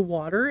out of the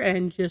water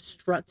and just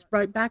struts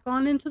right back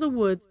on into the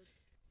woods.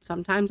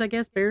 Sometimes I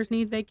guess bears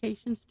need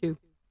vacations too.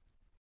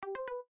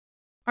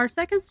 Our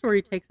second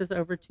story takes us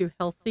over to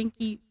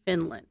Helsinki,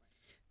 Finland.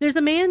 There's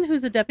a man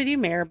who's a deputy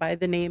mayor by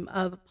the name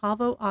of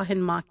Paavo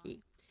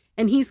Ahonmäki,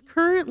 and he's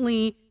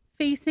currently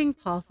facing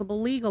possible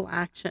legal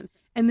action.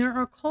 And there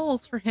are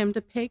calls for him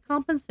to pay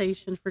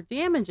compensation for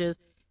damages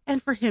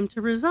and for him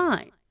to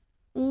resign.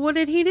 What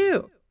did he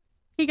do?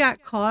 He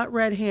got caught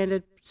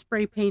red-handed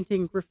spray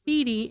painting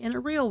graffiti in a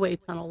railway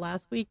tunnel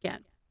last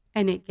weekend.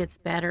 And it gets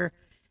better.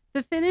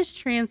 The Finnish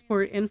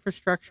Transport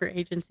Infrastructure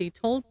Agency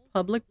told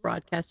public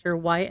broadcaster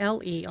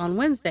YLE on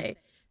Wednesday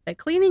that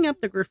cleaning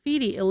up the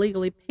graffiti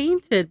illegally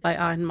painted by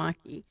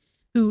Ahonmäki,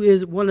 who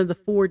is one of the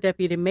 4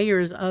 deputy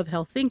mayors of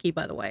Helsinki,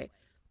 by the way,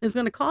 is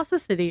going to cost the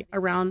city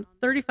around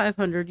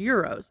 3,500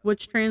 euros,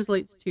 which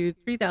translates to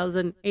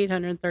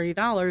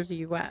 $3,830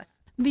 US.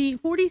 The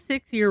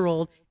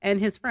 46-year-old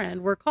and his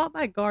friend were caught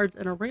by guards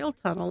in a rail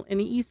tunnel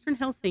in eastern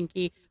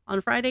Helsinki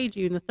on Friday,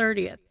 June the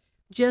 30th,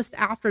 just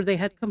after they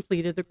had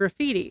completed the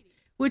graffiti,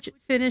 which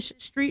Finnish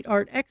street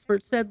art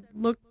experts said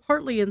looked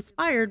partly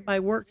inspired by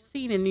work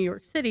seen in New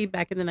York City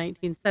back in the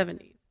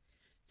 1970s.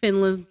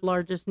 Finland's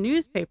largest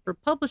newspaper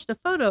published a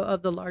photo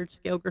of the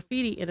large-scale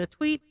graffiti in a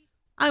tweet.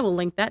 I will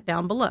link that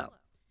down below.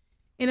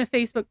 In a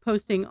Facebook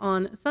posting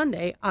on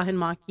Sunday,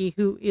 Ahonmäki,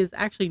 who is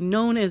actually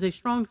known as a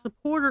strong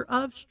supporter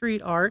of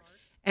street art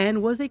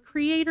and was a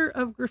creator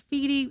of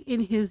graffiti in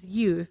his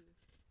youth,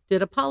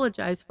 did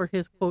apologize for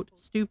his, quote,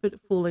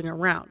 stupid fooling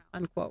around,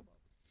 unquote.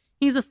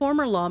 He's a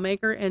former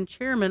lawmaker and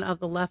chairman of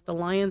the Left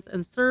Alliance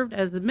and served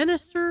as the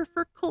Minister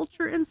for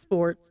Culture and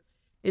Sports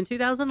in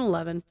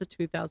 2011 to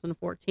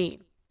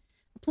 2014.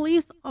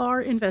 Police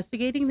are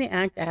investigating the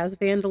act as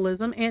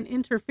vandalism and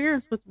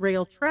interference with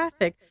rail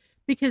traffic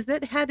because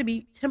that had to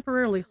be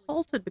temporarily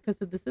halted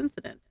because of this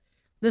incident.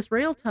 This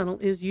rail tunnel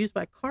is used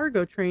by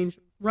cargo trains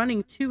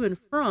running to and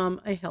from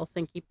a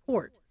Helsinki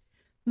port.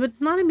 But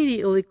it's not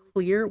immediately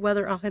clear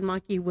whether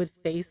Ahimaki would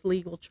face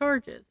legal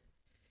charges.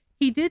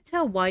 He did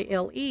tell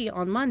YLE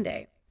on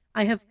Monday,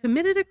 "I have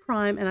committed a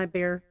crime and I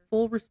bear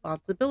full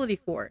responsibility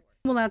for it."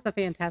 Well, that's a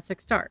fantastic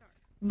start.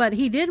 But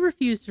he did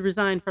refuse to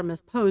resign from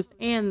his post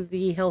and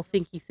the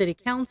Helsinki City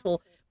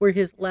Council, where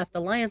his Left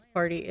Alliance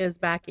party is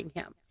backing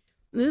him.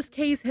 This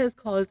case has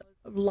caused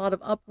a lot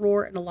of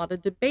uproar and a lot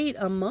of debate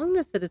among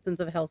the citizens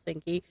of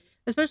Helsinki,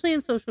 especially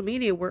in social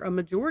media, where a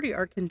majority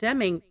are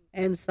condemning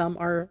and some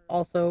are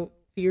also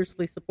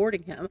fiercely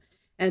supporting him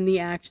and the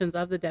actions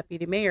of the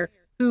deputy mayor,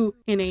 who,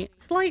 in a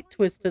slight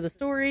twist to the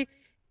story,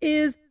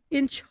 is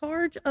in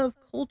charge of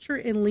culture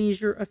and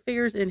leisure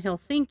affairs in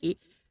Helsinki.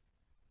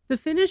 The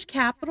Finnish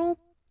capital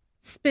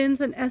spends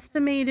an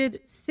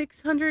estimated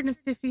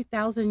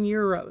 650,000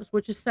 euros,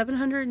 which is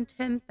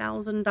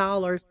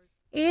 $710,000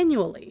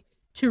 annually,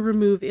 to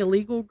remove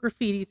illegal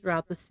graffiti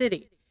throughout the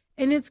city.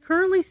 And it's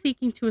currently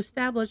seeking to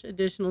establish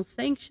additional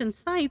sanctioned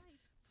sites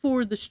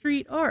for the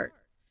street art.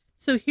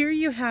 So here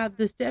you have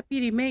this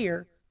deputy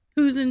mayor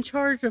who's in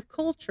charge of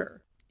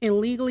culture,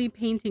 illegally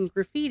painting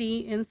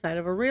graffiti inside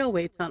of a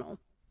railway tunnel.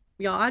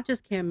 Y'all, I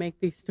just can't make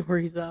these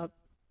stories up.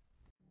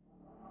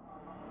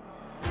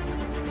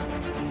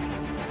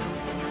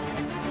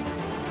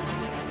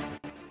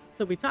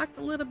 So we talked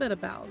a little bit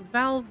about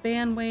Valve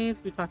ban waves.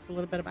 We talked a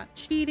little bit about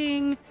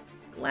cheating,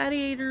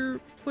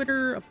 Gladiator,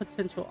 Twitter, a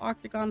potential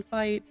Octagon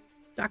fight,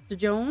 Dr.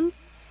 Jones,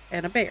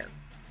 and a bear.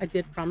 I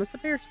did promise a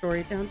bear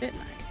story down, didn't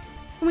I?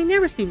 And we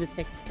never seem to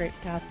take a straight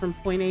path from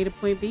point A to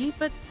point B,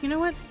 but you know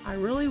what? I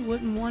really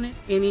wouldn't want it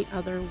any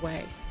other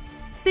way.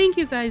 Thank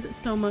you guys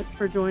so much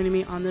for joining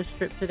me on this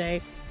trip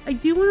today. I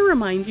do want to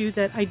remind you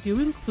that I do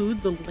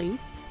include the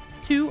links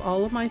to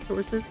all of my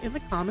sources in the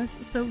comments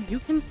so you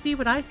can see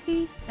what I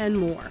see and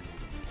more.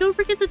 Don't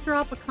forget to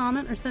drop a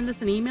comment or send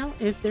us an email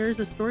if there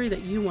is a story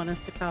that you want us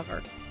to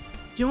cover.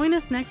 Join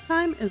us next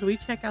time as we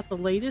check out the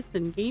latest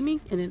in gaming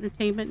and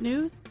entertainment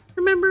news.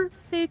 Remember,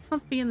 stay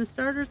comfy in the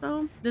starter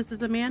zone. This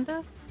is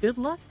Amanda. Good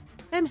luck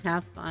and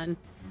have fun.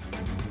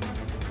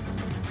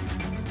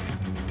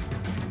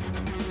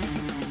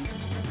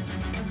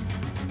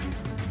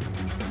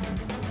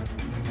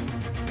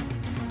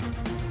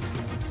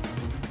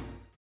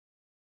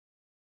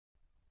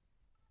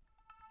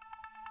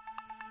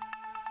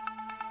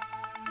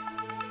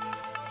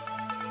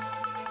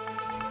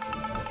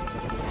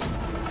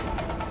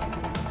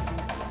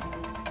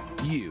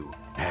 You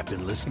have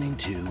been listening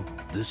to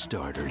The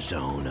Starter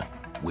Zone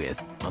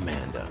with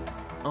Amanda.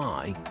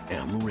 I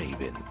am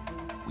Raven.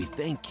 We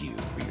thank you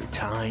for your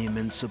time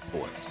and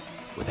support.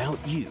 Without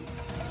you,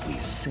 we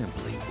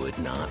simply would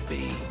not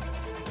be.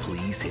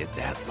 Please hit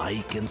that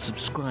like and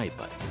subscribe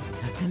button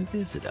and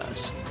visit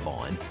us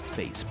on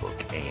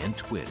Facebook and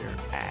Twitter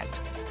at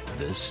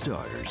The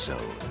Starter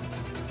Zone.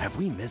 Have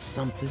we missed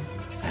something?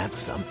 Have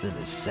something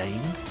to say?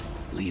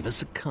 Leave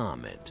us a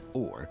comment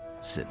or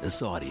send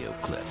us audio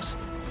clips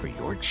for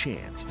your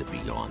chance to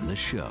be on the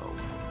show.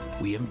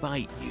 We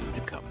invite you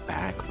to come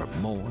back for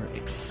more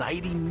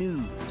exciting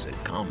news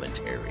and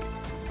commentary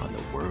on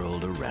the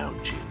world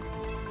around you.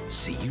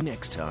 See you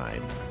next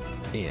time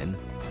in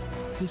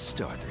The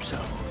Starter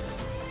Zone.